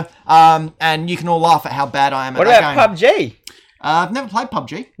Fighter. And you can all laugh at how bad I am at What that about game. PUBG? I've never played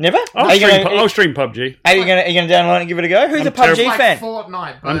PUBG. Never? I'll stream PUBG. Are you gonna download it and give it a go? Who's I'm a PUBG terrible. fan?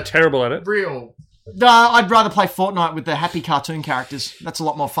 Fortnite, but I'm terrible at it. real. I'd rather play Fortnite with the happy cartoon characters. That's a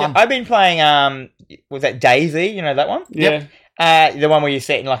lot more fun. I've been playing. Was that DayZ? You know that one? Yeah. The one where you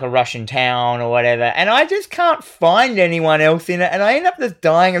set in like a Russian town or whatever, and I just can't find anyone else in it, and I end up just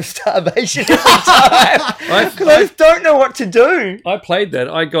dying of starvation every time because I just don't know what to do. I played that.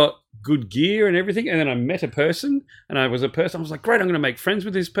 I got good gear and everything, and then I met a person, and I was like, great, I'm going to make friends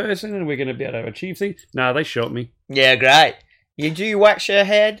with this person, and we're going to be able to achieve things. No, they shot me. Yeah, great. Do you wax your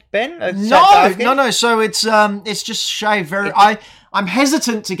head, Ben? No. So it's just shaved very. I'm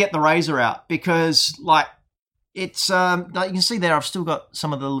hesitant to get the razor out because like it's like you can see there. I've still got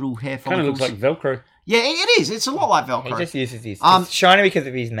some of the little hair Kind follicles. of looks like Velcro. Yeah, it is. It's a lot like He Velcro. just uses his. It's shiny because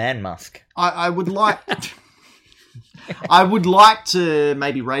of his man musk. I would like. I would like to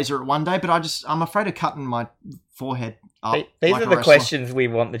maybe razor it one day, but I'm afraid of cutting my forehead up. These like are a the wrestler. questions we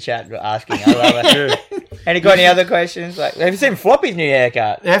want the chat asking. I love it. Yeah. And you got any other questions? Like, have you seen Floppy's new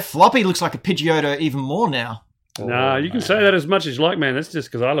haircut? Yeah, Floppy looks like a Pidgeotto even more now. Nah, you can say that as much as you like, man. That's just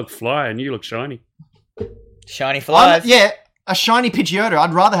because I look fly and you look shiny. Shiny flies. Yeah, a shiny Pidgeotto.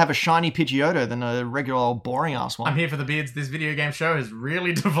 I'd rather have a shiny Pidgeotto than a regular old boring ass one. I'm here for the beards. This video game show has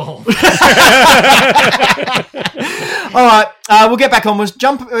really devolved. All right, we'll get back on. We're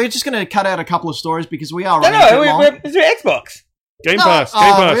just going to cut out a couple of stories because we are running a bit long. It's Xbox. Game No, Pass. oh,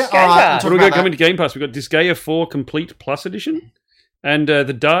 Game Pass. yeah, all right, Pass. we'll What do we talk got about coming to Game Pass? We've got Disgaea 4 Complete Plus Edition and the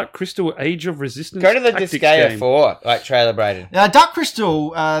Dark Crystal Age of Resistance. Go to the Tactics Disgaea game. 4, like trailer Braden. that. Dark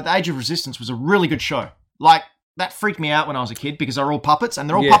Crystal, The Age of Resistance was a really good show. Like, that freaked me out when I was a kid because they're all puppets, and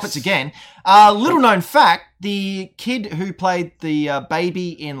they're all Yes. puppets again. Little known fact, the kid who played the baby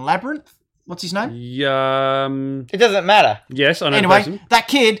in Labyrinth, what's his name? It doesn't matter. Yes, I know the Anyway, person. that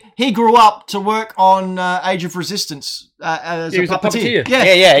kid, he grew up to work on Age of Resistance as He a was a puppeteer.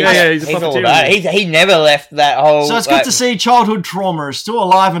 puppeteer. Yeah, he's a all puppeteer. about it. He never left that whole... So it's good to see childhood trauma is still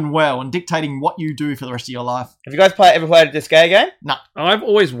alive and well and dictating what you do for the rest of your life. Have you guys ever played a Disgaea game? I've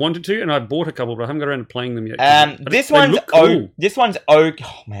always wanted to, and I bought a couple, but I haven't got around to playing them yet. 'cause This they one's look cool. This one's oh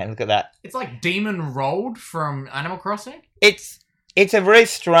man, look at that. It's like Demon Rolled from Animal Crossing. It's a very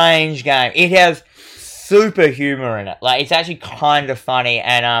strange game. It has super humor in it. Like it's actually kind of funny,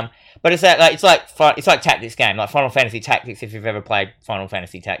 and but it's like tactics game, like Final Fantasy Tactics. If you've ever played Final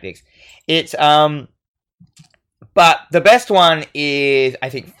Fantasy Tactics, it's But the best one is I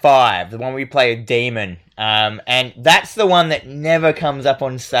think 5, the one where you play a demon, and that's the one that never comes up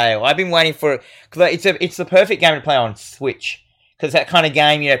on sale. I've been waiting for it because it's the perfect game to play on Switch because that kind of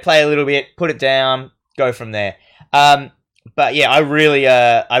game, play a little bit, put it down, go from there. But yeah, I really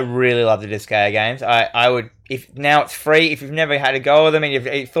love the Disgaea games. I would, if now it's free, if you've never had a go of them and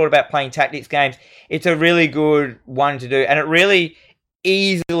you've thought about playing tactics games, it's a really good one to do, and it really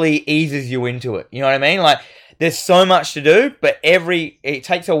easily eases you into it. You know what I mean? Like, there's so much to do, but it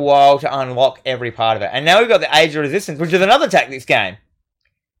takes a while to unlock every part of it. And now we've got the Age of Resistance, which is another tactics game.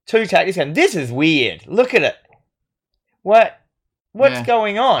 2 tactics games. This is weird. Look at it. What's Yeah.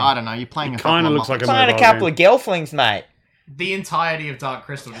 going on? I don't know. You're playing It a couple kinda of looks like Muppets. a Playing a mobile couple game. of gelflings, mate. The entirety of Dark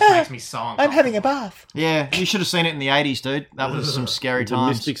Crystal just makes me so uncomfortable. I'm having a bath. Yeah, you should have seen it in the 80s, dude. That was some scary The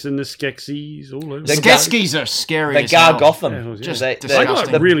times. Mystics and the Skeksis, all over. The Sketskis are scary The as hell. Gargotham. Yeah, Just I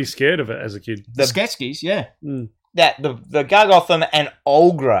disgusting. got really scared of it as a kid. The Sketskis, yeah. The Gargotham and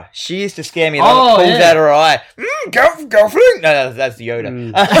Olgra. She used to scare me. Like Oh, pulls yeah. out her eye. Gelfling. No, that's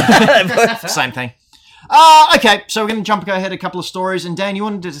Yoda. Same thing. Okay, so we're going to go ahead a couple of stories. And Dan, you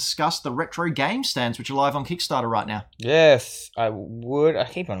wanted to discuss the retro game stands, which are live on Kickstarter right now. Yes, I would. I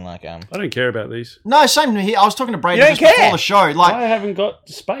keep on like I don't care about these. No, same here. I was talking to Brady You don't just before care? the show. Like, I haven't got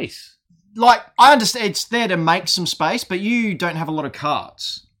the space. I understand it's there to make some space, but you don't have a lot of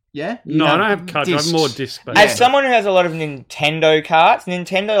cards. Yeah? You No, I don't have cards. I have more disc space. As someone who has a lot of Nintendo carts,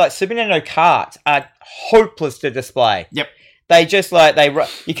 like Super Nintendo carts are hopeless to display. Yep. They just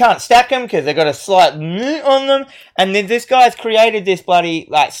you can't stack them because they've got a slight on them. And then this guy's created this bloody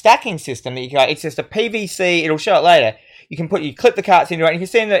stacking system that it's just a PVC. It'll show it later. you clip the carts into it, and you can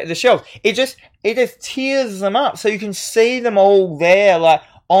see in the shelves. It just tears them up, so you can see them all there, like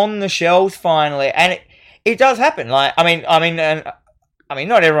on the shelves finally, and it does happen. Like I mean,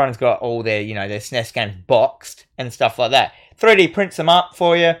 not everyone's got all their their SNES games boxed and stuff like that. 3D prints them up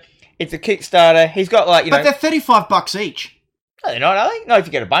for you. It's a Kickstarter. He's got but they're $35 each. No, they're not, are they? Not if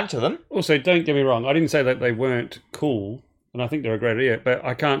you get a bunch of them. Also, don't get me wrong. I didn't say that they weren't cool, and I think they're a great idea. But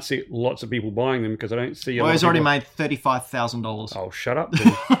I can't see lots of people buying them because I don't see. Well, he's already made $35,000. Oh, shut up!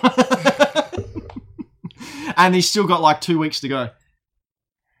 Dude. And he's still got like 2 weeks to go.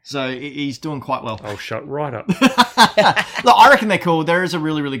 So he's doing quite well. Oh, shut right up. Look, I reckon they're cool. There is a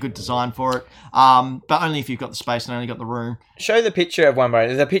really, really good design for it. But only if you've got the space and only got the room. Show the picture of one, bro.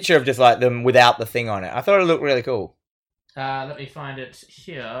 There's a picture of just like them without the thing on it. I thought it looked really cool. Let me find it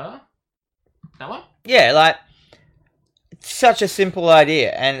here. That one? Yeah, like, it's such a simple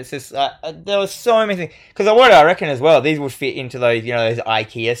idea. And it's just, there was so many things. Because what I reckon as well, these would fit into those, those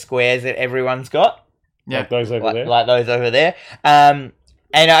IKEA squares that everyone's got. Yeah. Like those over there. Like those over there.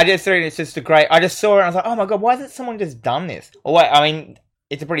 And I just thought it's just I just saw it and I was like, oh my God, why hasn't someone just done this? Or wait, I mean,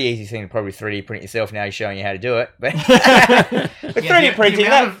 it's a pretty easy thing to probably 3D print yourself now. He's showing you how to do it. But 3D printing,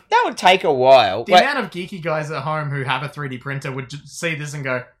 that would take a while. The amount of geeky guys at home who have a 3D printer would just see this and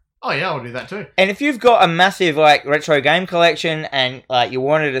go, oh yeah, I'll do that too. And if you've got a massive retro game collection and you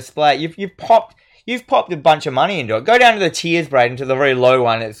want to display it, you've popped a bunch of money into it. Go down to the tiers, Braden, to the very low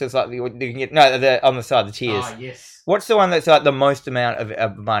one. It's just like you can get on the side, the tiers. Oh yes. What's the one that's like the most amount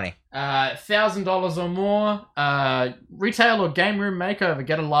of money? $1,000 or more. Retail or game room makeover.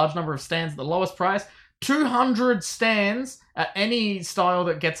 Get a large number of stands at the lowest price. 200 stands at any style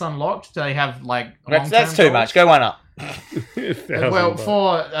that gets unlocked. They have like that's too much. Go one up. Well,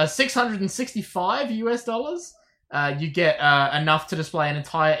 for $665 you get enough to display an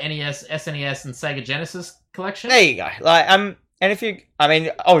entire NES, SNES, and Sega Genesis collection. There you go. And if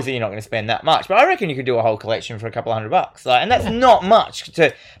obviously you're not going to spend that much, but I reckon you could do a whole collection for a couple $100. And that's not much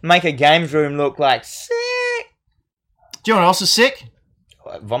to make a games room look like sick. Do you know what else is sick?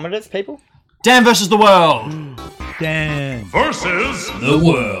 Vomiters, people? Dan versus the world. Dan versus the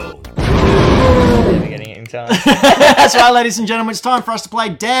world. Never getting it in time. That's right, ladies and gentlemen. It's time for us to play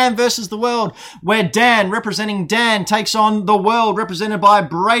Dan versus the world, where Dan, representing Dan, takes on the world, represented by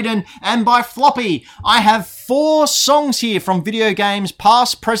Braden and by Floppy. I have 4 songs here from video games,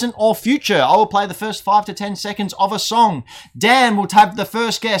 past, present, or future. I will play the first 5 to 10 seconds of a song. Dan will have the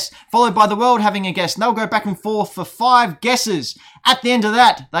first guess, followed by the world having a guess, and they'll go back and forth for 5 guesses. At the end of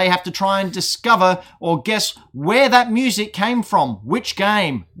that, they have to try and discover or guess where that music came from, which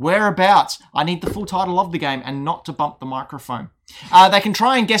game, whereabouts. I need the full title of the game and not to bump the microphone. They can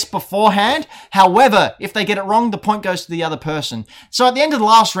try and guess beforehand. However, if they get it wrong, the point goes to the other person. So at the end of the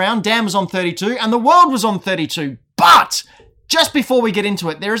last round, Dan was on 32 and the world was on 32. But just before we get into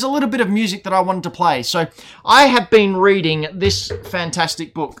it, there is a little bit of music that I wanted to play. So I have been reading this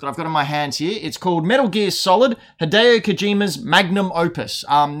fantastic book that I've got in my hands here. It's called Metal Gear Solid, Hideo Kojima's magnum opus.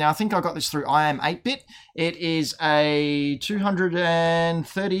 Now, I think I got this through I Am 8-Bit. It is a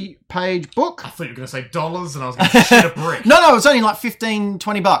 230-page book. I thought you were going to say dollars and I was going to shit a brick. No, it's only like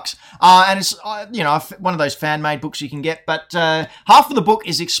 $15-20. And it's, one of those fan-made books you can get. But half of the book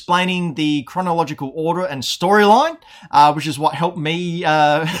is explaining the chronological order and storyline, which is what helped me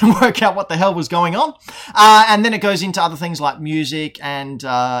work out what the hell was going on. And then it goes into other things like music and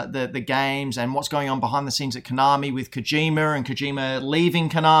the games and what's going on behind the scenes at Konami with Kojima and Kojima leaving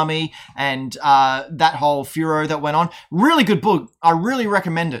Konami and that whole furor that went on. Really good book. I really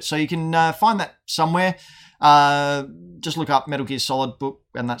recommend it. So you can find that somewhere. Just look up Metal Gear Solid book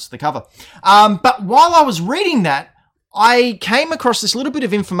and that's the cover. But while I was reading that, I came across this little bit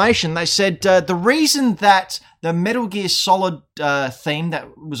of information. They said the reason that the Metal Gear Solid theme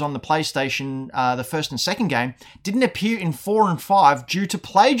that was on the PlayStation, the first and second game, didn't appear in 4 and 5 due to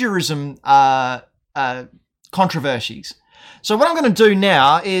plagiarism controversies. So what I'm going to do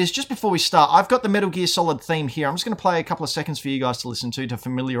now is, just before we start, I've got the Metal Gear Solid theme here. I'm just going to play a couple of seconds for you guys to listen to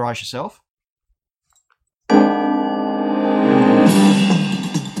familiarise yourself.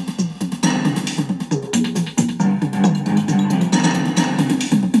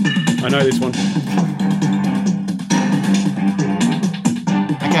 I know this one.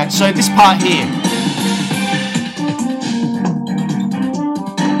 Okay, so this part here.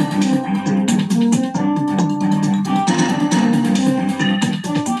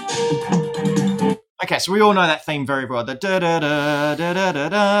 Okay, so we all know that theme very well. The da da da da da da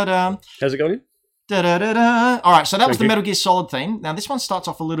da da. How's it going? Da da da da. All right, so that was the you. Metal Gear Solid theme. Now this one starts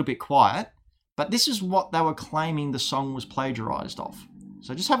off a little bit quiet, but this is what they were claiming the song was plagiarized off.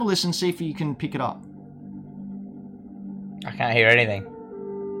 So just have a listen, see if you can pick it up. I can't hear anything.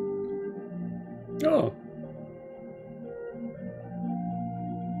 Oh.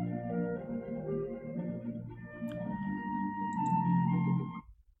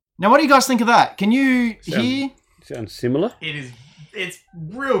 Now, what do you guys think of that? Can you hear? Sounds similar. It's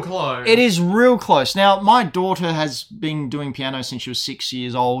real close. It is real close. Now, my daughter has been doing piano since she was 6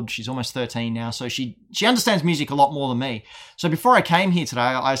 years old. She's almost 13 now, so she understands music a lot more than me. So before I came here today,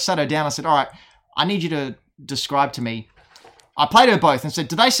 I sat her down. I said, all right, I need you to describe to me. I played her both and said,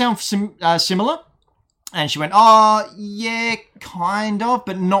 do they sound similar? And she went, oh, yeah, kind of,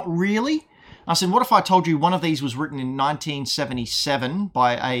 but not really. I said, what if I told you one of these was written in 1977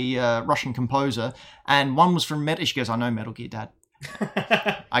 by a Russian composer, and one was from Metal... She goes, I know Metal Gear, Dad.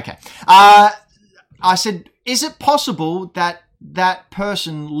 Okay. I said, is it possible that that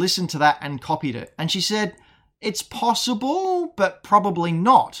person listened to that and copied it? And she said, it's possible, but probably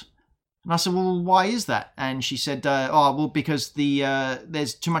not. And I said, well, why is that? And she said, because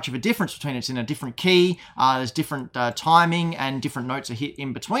there's too much of a difference between it. It's in a different key, there's different timing, and different notes are hit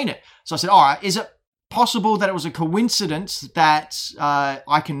in between it. So I said, all right, is it possible that it was a coincidence that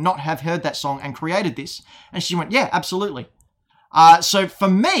I can not have heard that song and created this? And she went, yeah, absolutely. So for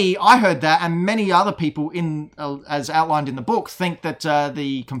me, I heard that, and many other people, as outlined in the book, think that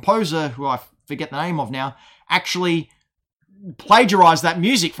the composer, who I forget the name of now, actually plagiarized that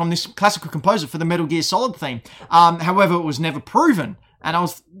music from this classical composer for the Metal Gear Solid theme. However, it was never proven. And I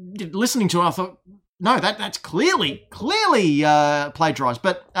was listening to it, I thought, no, that's clearly plagiarized.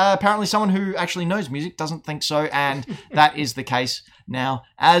 But apparently someone who actually knows music doesn't think so, and that is the case now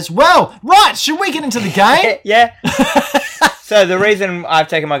as well. Right, should we get into the game? Yeah. So the reason I've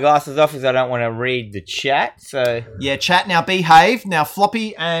taken my glasses off is I don't want to read the chat. So yeah, chat, now behave. Now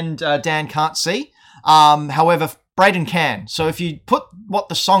Floppy and Dan can't see. However, Brayden can. So if you put what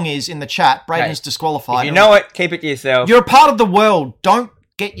the song is in the chat, Brayden's disqualified. If you know it, keep it to yourself. You're a part of the world. Don't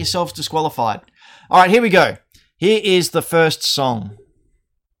get yourselves disqualified. All right, here we go. Here is the first song.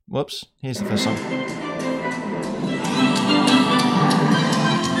 Whoops. Here's the first song.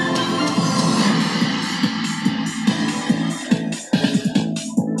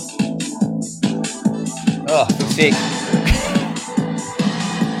 Oh, I'm sick.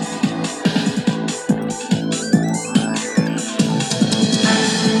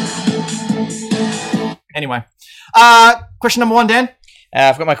 Anyway, question number 1, Dan.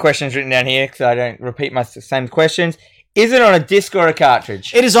 I've got my questions written down here because I don't repeat my same questions. Is it on a disc or a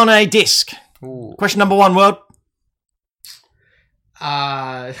cartridge? It is on a disc. Ooh. Question number 1, World.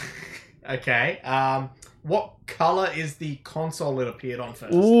 Okay. What color is the console it appeared on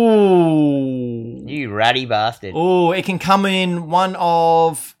first? Ooh. You ratty bastard. Ooh, it can come in one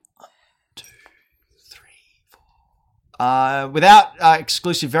of 2, 3, 4. Without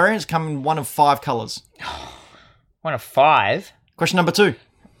exclusive variants, come in one of 5 colors. One of 5? Question number 2.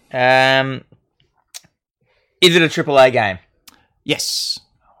 Is it a AAA game? Yes.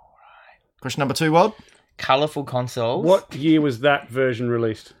 Question number 2, World. Colourful consoles. What year was that version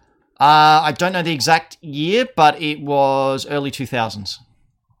released? I don't know the exact year, but it was early 2000s.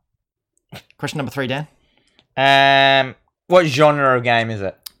 Question number 3, Dan. What genre of game is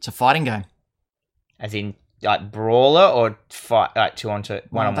it? It's a fighting game. As in, like, brawler or fight, like 2-on-2,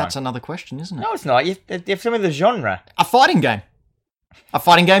 Well, 1-on-1? that's another question, isn't it? No, it's not. You have to tell me the genre. A fighting game. A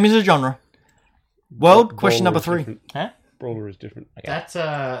fighting game is a genre. World, question Brawler number is 3. different. Huh? Brawler is different.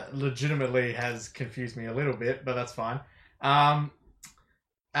 That legitimately has confused me a little bit, but that's fine.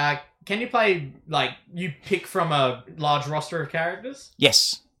 Can you play, like, you pick from a large roster of characters?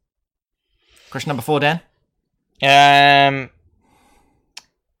 Yes. Question number 4, Dan.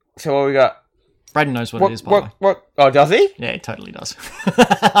 So what we got? Brayden knows what it is, by the way. What? Oh, does he? Yeah, he totally does.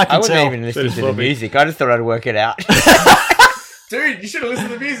 I can I wasn't tell. even listening So to the sloppy. music. I just thought I'd work it out. Dude, you should have listened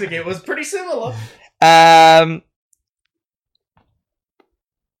to the music. It was pretty similar.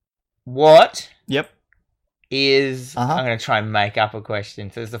 What Yep. is... Uh-huh. I'm going to try and make up a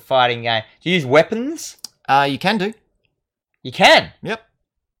question. So it's a fighting game. Do you use weapons? You can do. You can. Yep.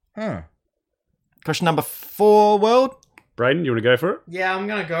 Hmm. Question number 4, World. Brayden, you want to go for it? Yeah, I'm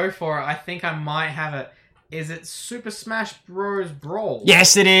gonna go for it. I think I might have it. Is it Super Smash Bros. Brawl?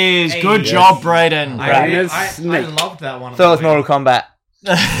 Yes, it is. Hey, Good yes. job, Brayden. I loved that one. So it's Mortal Kombat.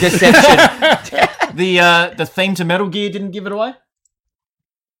 Deception. The theme to Metal Gear didn't give it away?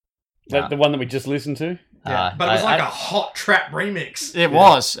 The one that we just listened to? Yeah, but it was like a hot trap remix. It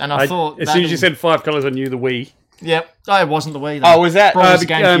was, and I thought... as soon as you said 5 colours, I knew the Wii. Yep. Oh, it wasn't the Wii, though. Oh, was that... Brawl was the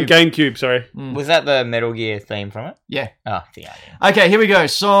GameCube. GameCube, sorry. Was that the Metal Gear theme from it? Yeah. Oh, yeah. Okay, here we go.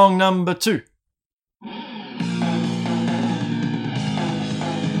 Song number 2.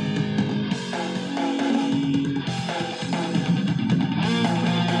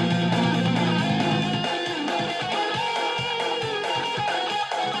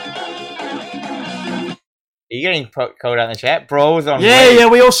 you getting called out in the chat? Brawl was on. Yeah, Wii. yeah,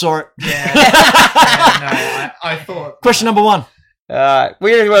 we all saw it. Yeah. Yeah, no, I thought. Question number 1.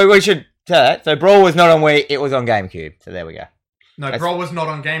 We should tell that. So Brawl was not on Wii. It was on GameCube. So there we go. No, Brawl was not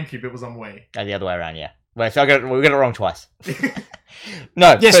on GameCube. It was on Wii. Oh, the other way around. Yeah. Wait, so we got it wrong twice.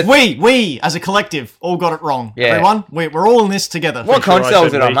 No. Yes, first- we as a collective all got it wrong. Yeah. Everyone, we're all in this together. What sure I console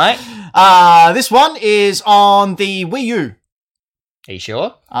is said it on, Wii. mate? This one is on the Wii U. Are you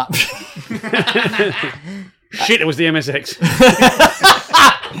sure? Shit, it was the MSX.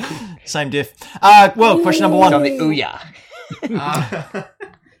 Same diff. Well, question number It's on 1. the Ouya.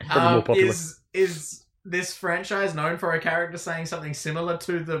 Probably more popular. Is this franchise known for a character saying something similar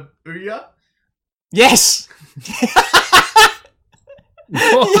to the Ouya? Yes.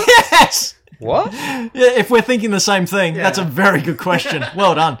 Yes. What? Yeah, if we're thinking the same thing, that's a very good question.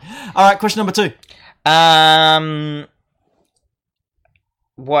 Well done. All right, question number 2.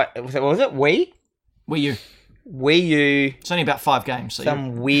 What was it? Wii? Wii U. Wii U. It's only about 5 games. So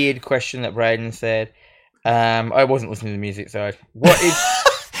Some weird question that Braden said. I wasn't listening to the music, so what is?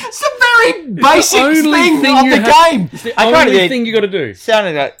 it's the very basic only thing thing of you the have- game. It's the I kinda only did. thing you got to do.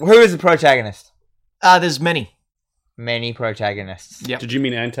 Sounded like who is the protagonist? There's many. Many protagonists. Yep. Did you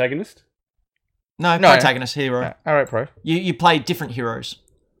mean antagonist? No, No. protagonist, hero. All right, pro. You play different heroes.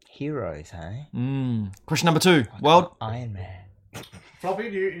 Heroes, hey? Question number 2. World. Iron Man. Floppy,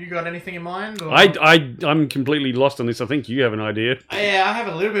 do you got anything in mind? Or? I'm completely lost on this. I think you have an idea. Yeah, I have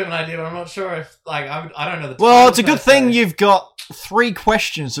a little bit of an idea, but I'm not sure if I don't know the. Well, it's a titles good per thing se. you've got 3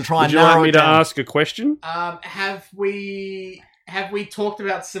 questions to try Would and you narrow like me it to down. ask a question? Have we talked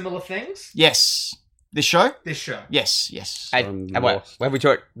about similar things Yes. This show? this show? Yes. I'm What? lost. Have we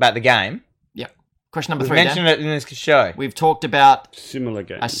talked about the game? Yep. Question number We've 3, mentioned Dan. it in this show. We've talked about Similar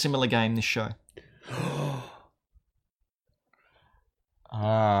game. a similar game this show.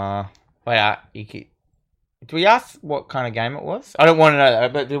 Wait, do we ask what kind of game it was? I don't want to know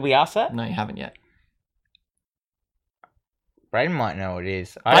that, but did we ask that? No, you haven't yet. Braden might know what it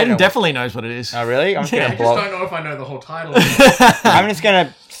is. I don't Aiden know. definitely knows what it is. Oh, really? I'm just Yeah. I gonna just block. don't know if I know the whole title. I'm just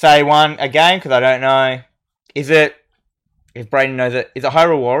gonna say a game because I don't know. Is it? If Braden knows it, is it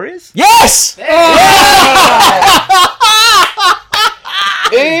Hyrule Warriors? Yes!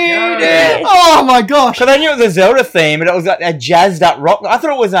 Oh my gosh! Because I knew it was a Zelda theme, and it was like a jazzed up rock. I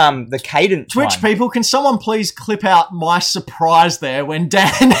thought it was the Cadence Twitch one. people, can someone please clip out my surprise there when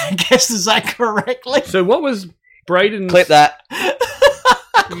Dan guesses that correctly? So what was Braden's Clip that.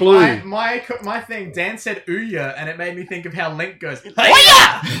 clue? my thing. Dan said Ouya, and it made me think of how Link goes.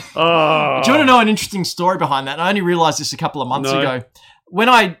 Oh. Do you want to know an interesting story behind that? I only realised this a couple of months No. ago. When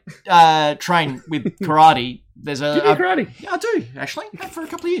I train with karate, there's You do karate. Yeah, I do, actually. For a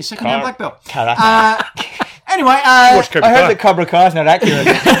couple of years. Second-hand black belt. Karate. Anyway, Watch Cobra I heard Kai. that Cobra Kai is not accurate.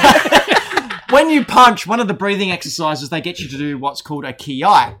 when you punch, one of the breathing exercises, they get you to do what's called a ki,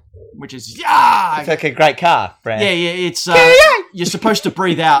 which is yeah. It's like a great car, Brand. Yeah, it's you're supposed to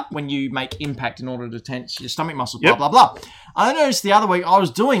breathe out when you make impact in order to tense your stomach muscles, blah, Yep. blah, blah. I noticed the other week I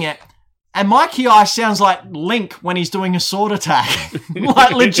was doing it, and my ki sounds like Link when he's doing a sword attack.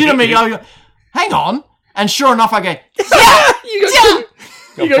 Like, legitimately, I go, hang on. And sure enough, I go,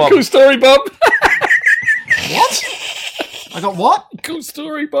 You got cool story, Bob. what? I got what? Cool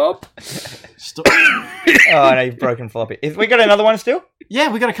story, Bob. Oh, no, you've broken Floppy. We got another one still? Yeah,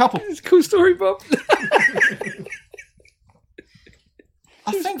 we got a couple. It's a cool story, Bob.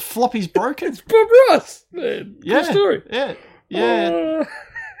 I think Floppy's broken. Bob Ross, man. Yeah. Cool story. Yeah.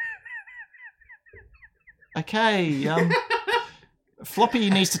 Okay, Floppy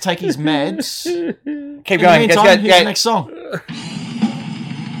needs to take his meds. Keep In the going. meantime, here's the next song.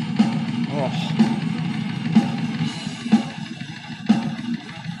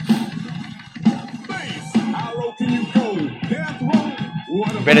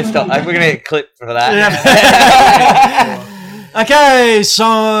 Better stop. We're going to clip for that. Okay,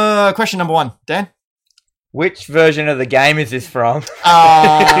 so question number 1, Dan. Which version of the game is this from?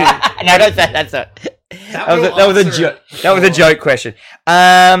 Uh, No, don't say that's not. That was a joke. That was a joke question.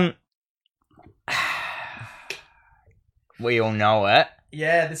 We all know it.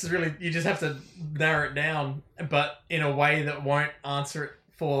 Yeah, this is really. You just have to narrow it down, but in a way that won't answer it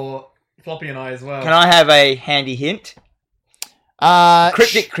for Floppy and I as well. Can I have a handy hint?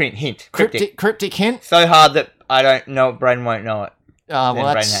 Cryptic hint. Cryptic hint. So hard that I don't know it. Braden won't know it. Well, Then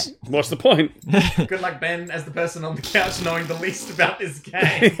that's Braden What's the point? Good luck, Ben, as the person on the couch knowing the least about this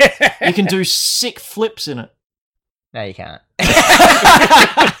game. you can do sick flips in it. No, you can't.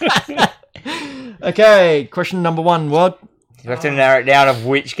 Okay, question number 1, Ward. You have to narrow it down of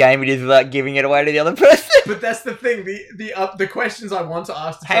which game it is without giving it away to the other person. But that's the thing. The questions I want to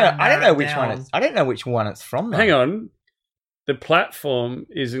ask. To Hang on, I don't know narrow it which down. one. I don't know which one it's from. Though. Hang on. The platform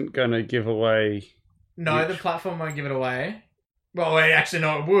isn't going to give away. No, the platform won't give it away. Well, wait, actually,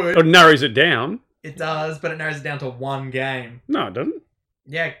 no, it would. Or narrows it down. It does, but it narrows it down to one game. No, it doesn't.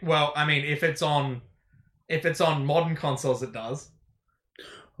 Yeah, well, I mean, if it's on modern consoles, it does.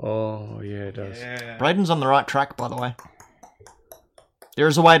 Oh, yeah, it does. Yeah. Braden's on the right track, by the way. There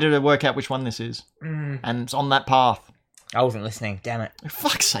is a way to work out which one this is, and it's on that path. I wasn't listening. Damn it! For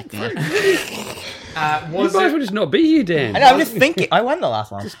fuck's sake, Dan. You Was might as it? well just not be here, Dan. I know, I'm just thinking. I won the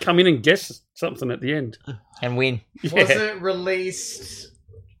last one Just come in and guess something at the end. and win. Was it released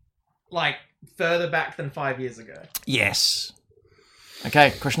like further back than 5 years ago? Yes.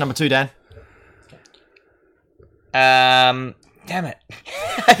 Okay, question number 2, Dan. Damn it!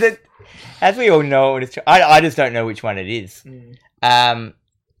 As we all know, it's I just don't know which one it is.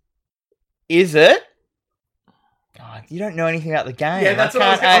 Is it? Oh, you don't know anything about the game. Yeah, that's what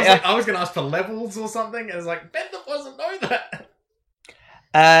I was. can't- I was going to ask for levels or something, and it's like Ben doesn't know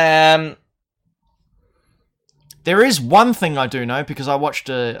that. There is one thing I do know because I watched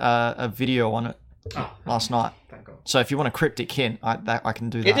a video on it Oh, last night. thank God. So if you want a cryptic hint, I can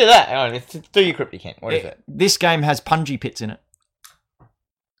do You that. do that. Hang on, let's do your cryptic hint. What is it? This game has punji pits in it.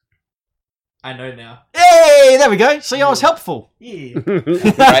 I know now. Hey, there we go. See, I was helpful. Yeah.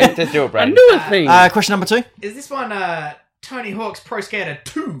 Right, just do it, I Brad. knew a thing. Question number 2. Is this one Tony Hawk's Pro Skater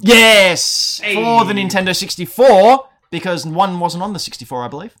 2? Yes, Hey. for the Nintendo 64 because one wasn't on the 64, I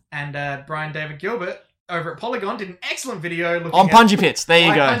believe. And Brian David Gilbert over at Polygon did an excellent video looking On at punji pits. There you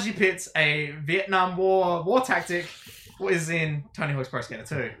why go. Punji Pits, a Vietnam war tactic, was in Tony Hawk's Pro Skater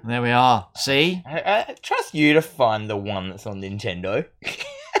 2. There we are. See? I trust you to find the one that's on Nintendo.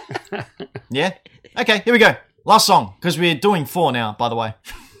 Yeah. Okay, here we go. Last song because we're doing 4 now, by the way.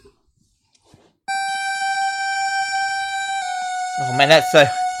 Oh man, that's so.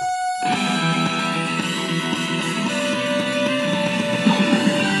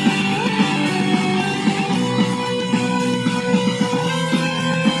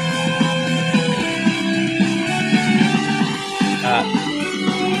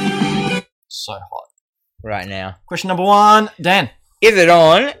 So hot. Right now. Question number 1, Dan. Is it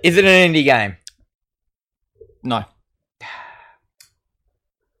on? Is it an indie game? No.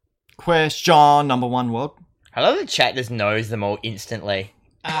 Question number 1, World. I love the chat just knows them all instantly.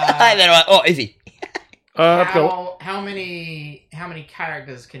 Uh, They're like, oh, easy. I've got how many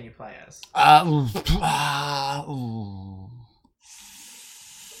characters can you play as?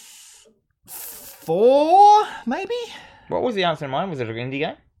 4, maybe? What was the answer in mine? Was it an indie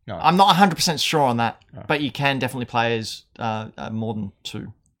game? No. I'm not 100% sure on that, but you can definitely play as more than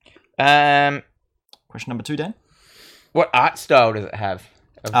 2. Question number 2, Dan. What art style does it have?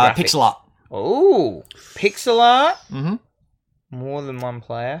 Of graphics? Pixel art. Oh, pixel art? Mm-hmm. More than one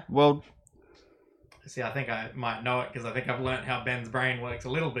player? World. See, I think I might know it because I think I've learnt how Ben's brain works a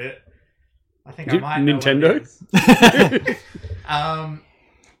little bit. I think Is I it might know Nintendo? what it is.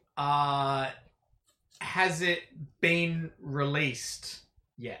 Has it been released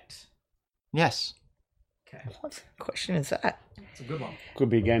yet? Yes. Okay, What question is that? it's a good one. could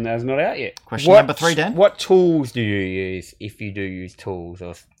be a game that's not out yet. Question number 3, Dan. What tools do you use if you do use tools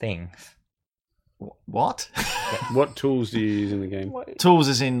or things? What? What tools do you use in the game? Tools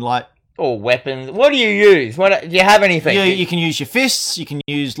as in like Or weapons? What do you use? What do you have anything? you can use your fists, you can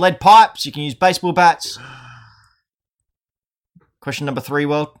use lead pipes, you can use baseball bats. Question number 3,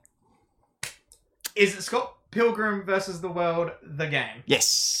 World. Is it Scott Pilgrim versus the World, the game?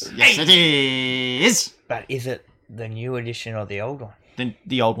 Yes. Yes, it is. But is it the new edition or the old one?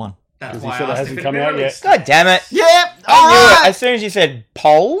 The old one. That's Because he why said I it asked hasn't if come it had out been yet. released. God damn it. Yep. I knew All it. right. As soon as you said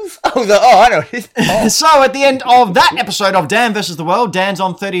polls, I was like, oh, I know it is. Polls. So at the end of that episode of Dan versus the World, Dan's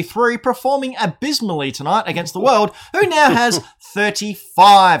on 33, performing abysmally tonight against the World, who now has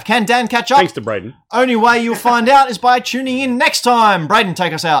 35. Can Dan catch up? Thanks to Braden. Only way you'll find out is by tuning in next time. Braden,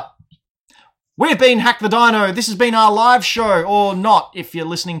 take us out. We've been Hack the Dino. This has been our live show, or not, if you're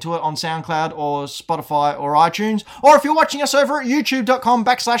listening to it on SoundCloud or Spotify or iTunes, or if you're watching us over at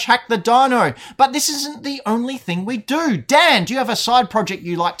youtube.com/hackthedino. But this isn't the only thing we do. Dan, do you have a side project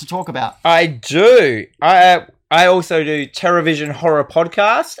you like to talk about? I do. I also do Terrorvision Horror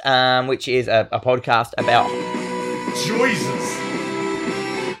Podcast, which is a podcast about... Jesus.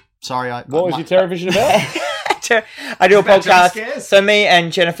 Sorry, What was your Terrorvision about? I do a About jump podcast. scares? So me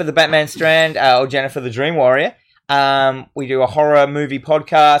and Jennifer the Batman Strand, or Jennifer the Dream Warrior, we do a horror movie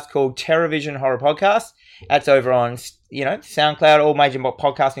podcast called Terrorvision Horror Podcast. That's over on SoundCloud, all major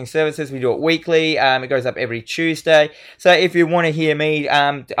podcasting services. We do it weekly. It goes up every Tuesday. So if you want to hear me,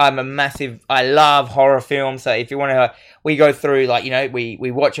 I love horror films. So if you want to, we go through,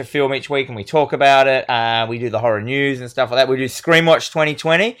 we watch a film each week and we talk about it. We do the horror news and stuff like that. We do Scream Watch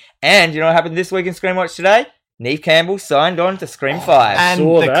 2020. And you know what happened this week in Scream Watch today? Neve Campbell signed on to Scream 5. And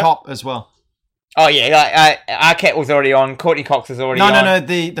Saw the that. cop as well. Oh, yeah. Arquette was already on. Courtney Cox was already on. No,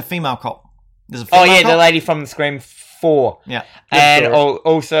 the female cop. There's a female cop? The lady from Scream 4. Yeah. And story.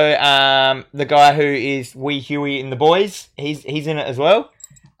 also the guy who is Wee Huey in The Boys, he's in it as well.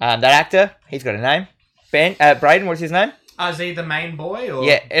 That actor, he's got a name. Braden, what's his name? Is he the main boy? Or?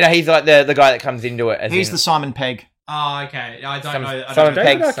 Yeah, he's like the guy that comes into it. He's the Simon Pegg. Oh, okay. I don't know. I Simon don't know.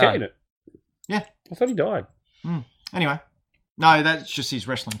 Pegg. David son. Arquette in it. Yeah. I thought he died. Anyway. No, that's just his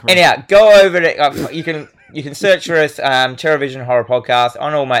wrestling career. Anyhow, go over to you can search for us, TerrorVision Horror Podcast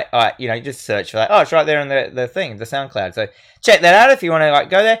on all my just search for that. Oh, it's right there on the thing, the SoundCloud. So check that out if you want to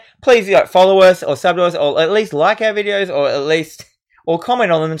go there. Please follow us or sub to us or at least like our videos or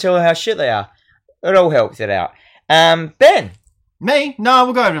comment on them and tell how shit they are. It all helps it out. Ben. Me? No,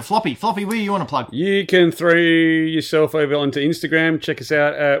 we'll go over to Floppy. Floppy, where you want to plug? You can throw yourself over onto Instagram. Check us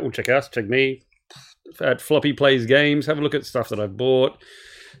out. Check me at Floppy Plays Games. Have a look at stuff that I've bought.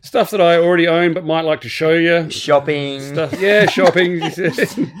 Stuff that I already own but might like to show you. Shopping. Stuff. Yeah, shopping. Got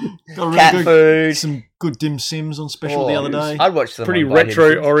a Cat good, food. some good dim sims on special the other day. I'd watch them. Pretty on Blood retro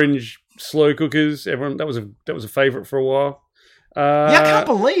Hidden. orange slow cookers. Everyone that was a favourite for a while. Yeah, I can't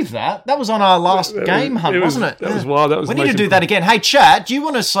believe that. That was on our last game hunt, wasn't it? That was wild. That was we the need to most do that again. Hey, Chad, do you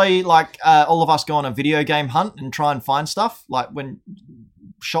want to see all of us go on a video game hunt and try and find stuff like when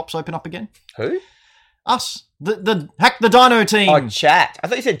shops open up again? Who? Us, the Hack the Dino team. Oh, Chat. I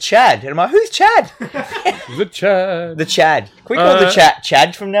thought you said Chad. And I'm like, who's Chad? The Chad. The Chad. Can we call the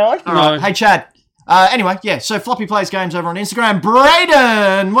Chad from now on? All right. No. Hey, Chad. Anyway, yeah. So Floppy Plays Games over on Instagram.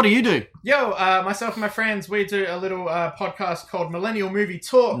 Braden, what do you do? Yo, myself and my friends, we do a little podcast called Millennial Movie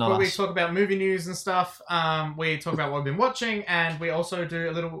Talk, where we Nice. talk about movie news and stuff. We talk about what we've been watching, and we also do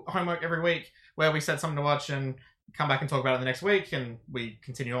a little homework every week where we set something to watch and come back and talk about it the next week, and we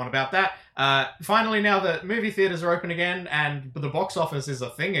continue on about that. Finally, now that movie theaters are open again and the box office is a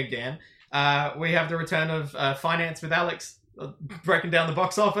thing again, we have the return of Finance with Alex, breaking down the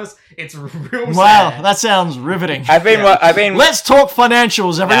box office. It's real Wow, sad. that sounds riveting. I've been Let's talk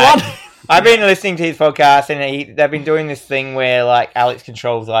financials, everyone. I've been listening to his podcast, and they've been doing this thing where Alex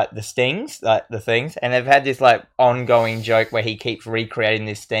controls the stings, the things, and they've had this ongoing joke where he keeps recreating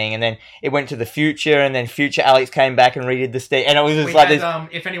this sting, and then it went to the future, and then future Alex came back and redid the sting, and it was just We like had, this.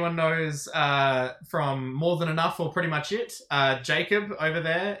 if anyone knows from More Than Enough or Pretty Much It, Jacob over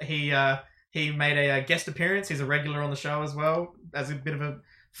there, he made a guest appearance. He's a regular on the show as well, as a bit of a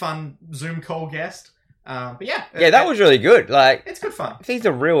fun Zoom call guest. But yeah, That was really good. it's good fun. He's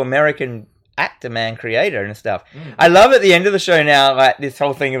a real American actor, man, creator and stuff. I love at the end of the show now, this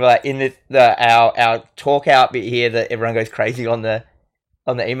whole thing of in our talk out bit here that everyone goes crazy on the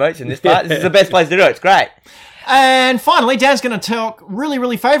emotes in this part. This is the best place to do it. It's great. And finally, Dan's going to talk really,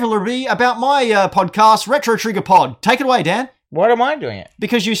 really favourably about my podcast, Retro Trigger Pod. Take it away, Dan. Why am I doing it?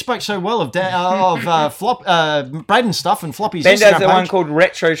 Because you spoke so well of Braden's stuff and Floppy's Ben Instagram does the one page. called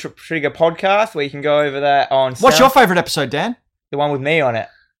Retro Trigger Podcast, where you can go over that on. What's your favourite episode, Dan? The one with me on it.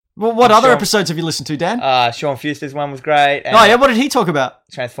 Well, what other Sean- episodes have you listened to, Dan? Sean Fuster's one was great. And Oh, yeah, what did he talk about?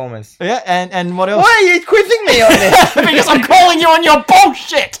 Transformers. Yeah, and what else? Why are you quizzing me on this? Because I'm calling you on your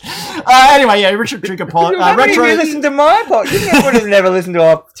bullshit! Anyway, yeah, Richard Trigger Pod. How many of Retro... you listen to my podcast? You would have never listened to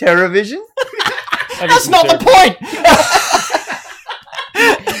our TerrorVision. That's not the point!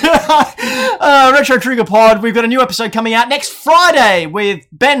 Retro Trigger Pod, we've got a new episode coming out next Friday with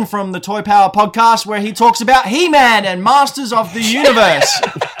Ben from the Toy Power Podcast, where he talks about He-Man and Masters of the Universe.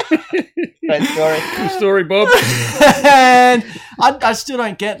 Great story. Good story, Bob. And I still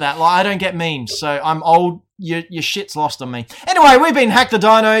don't get that. I don't get memes, so I'm old. Your shit's lost on me. Anyway, we've been Hack the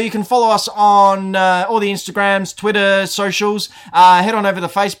Dino. You can follow us on all the Instagrams, Twitter, socials. Head on over to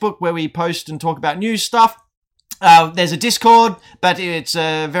Facebook, where we post and talk about news stuff. There's a Discord, but it's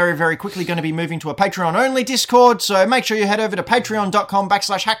very, very quickly going to be moving to a Patreon-only Discord, so make sure you head over to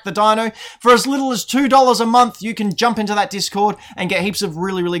patreon.com/hackthedino. For as little as $2 a month, you can jump into that Discord and get heaps of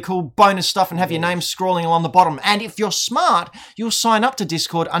really, really cool bonus stuff and have your name scrolling along the bottom. And if you're smart, you'll sign up to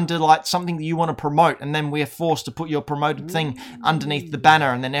Discord under something that you want to promote, and then we're forced to put your promoted thing underneath the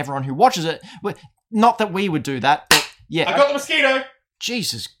banner, and then everyone who watches it... Not that we would do that, but yeah. I got the mosquito.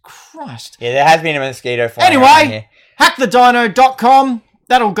 Jesus Christ. Yeah, there has been a mosquito flying around Anyway, here. hackthedino.com.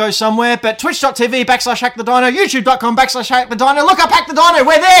 That'll go somewhere. But twitch.tv/hackthedino, youtube.com/hackthedino. Look up Hack the Dino.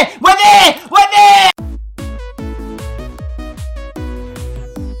 We're there. We're there. We're there.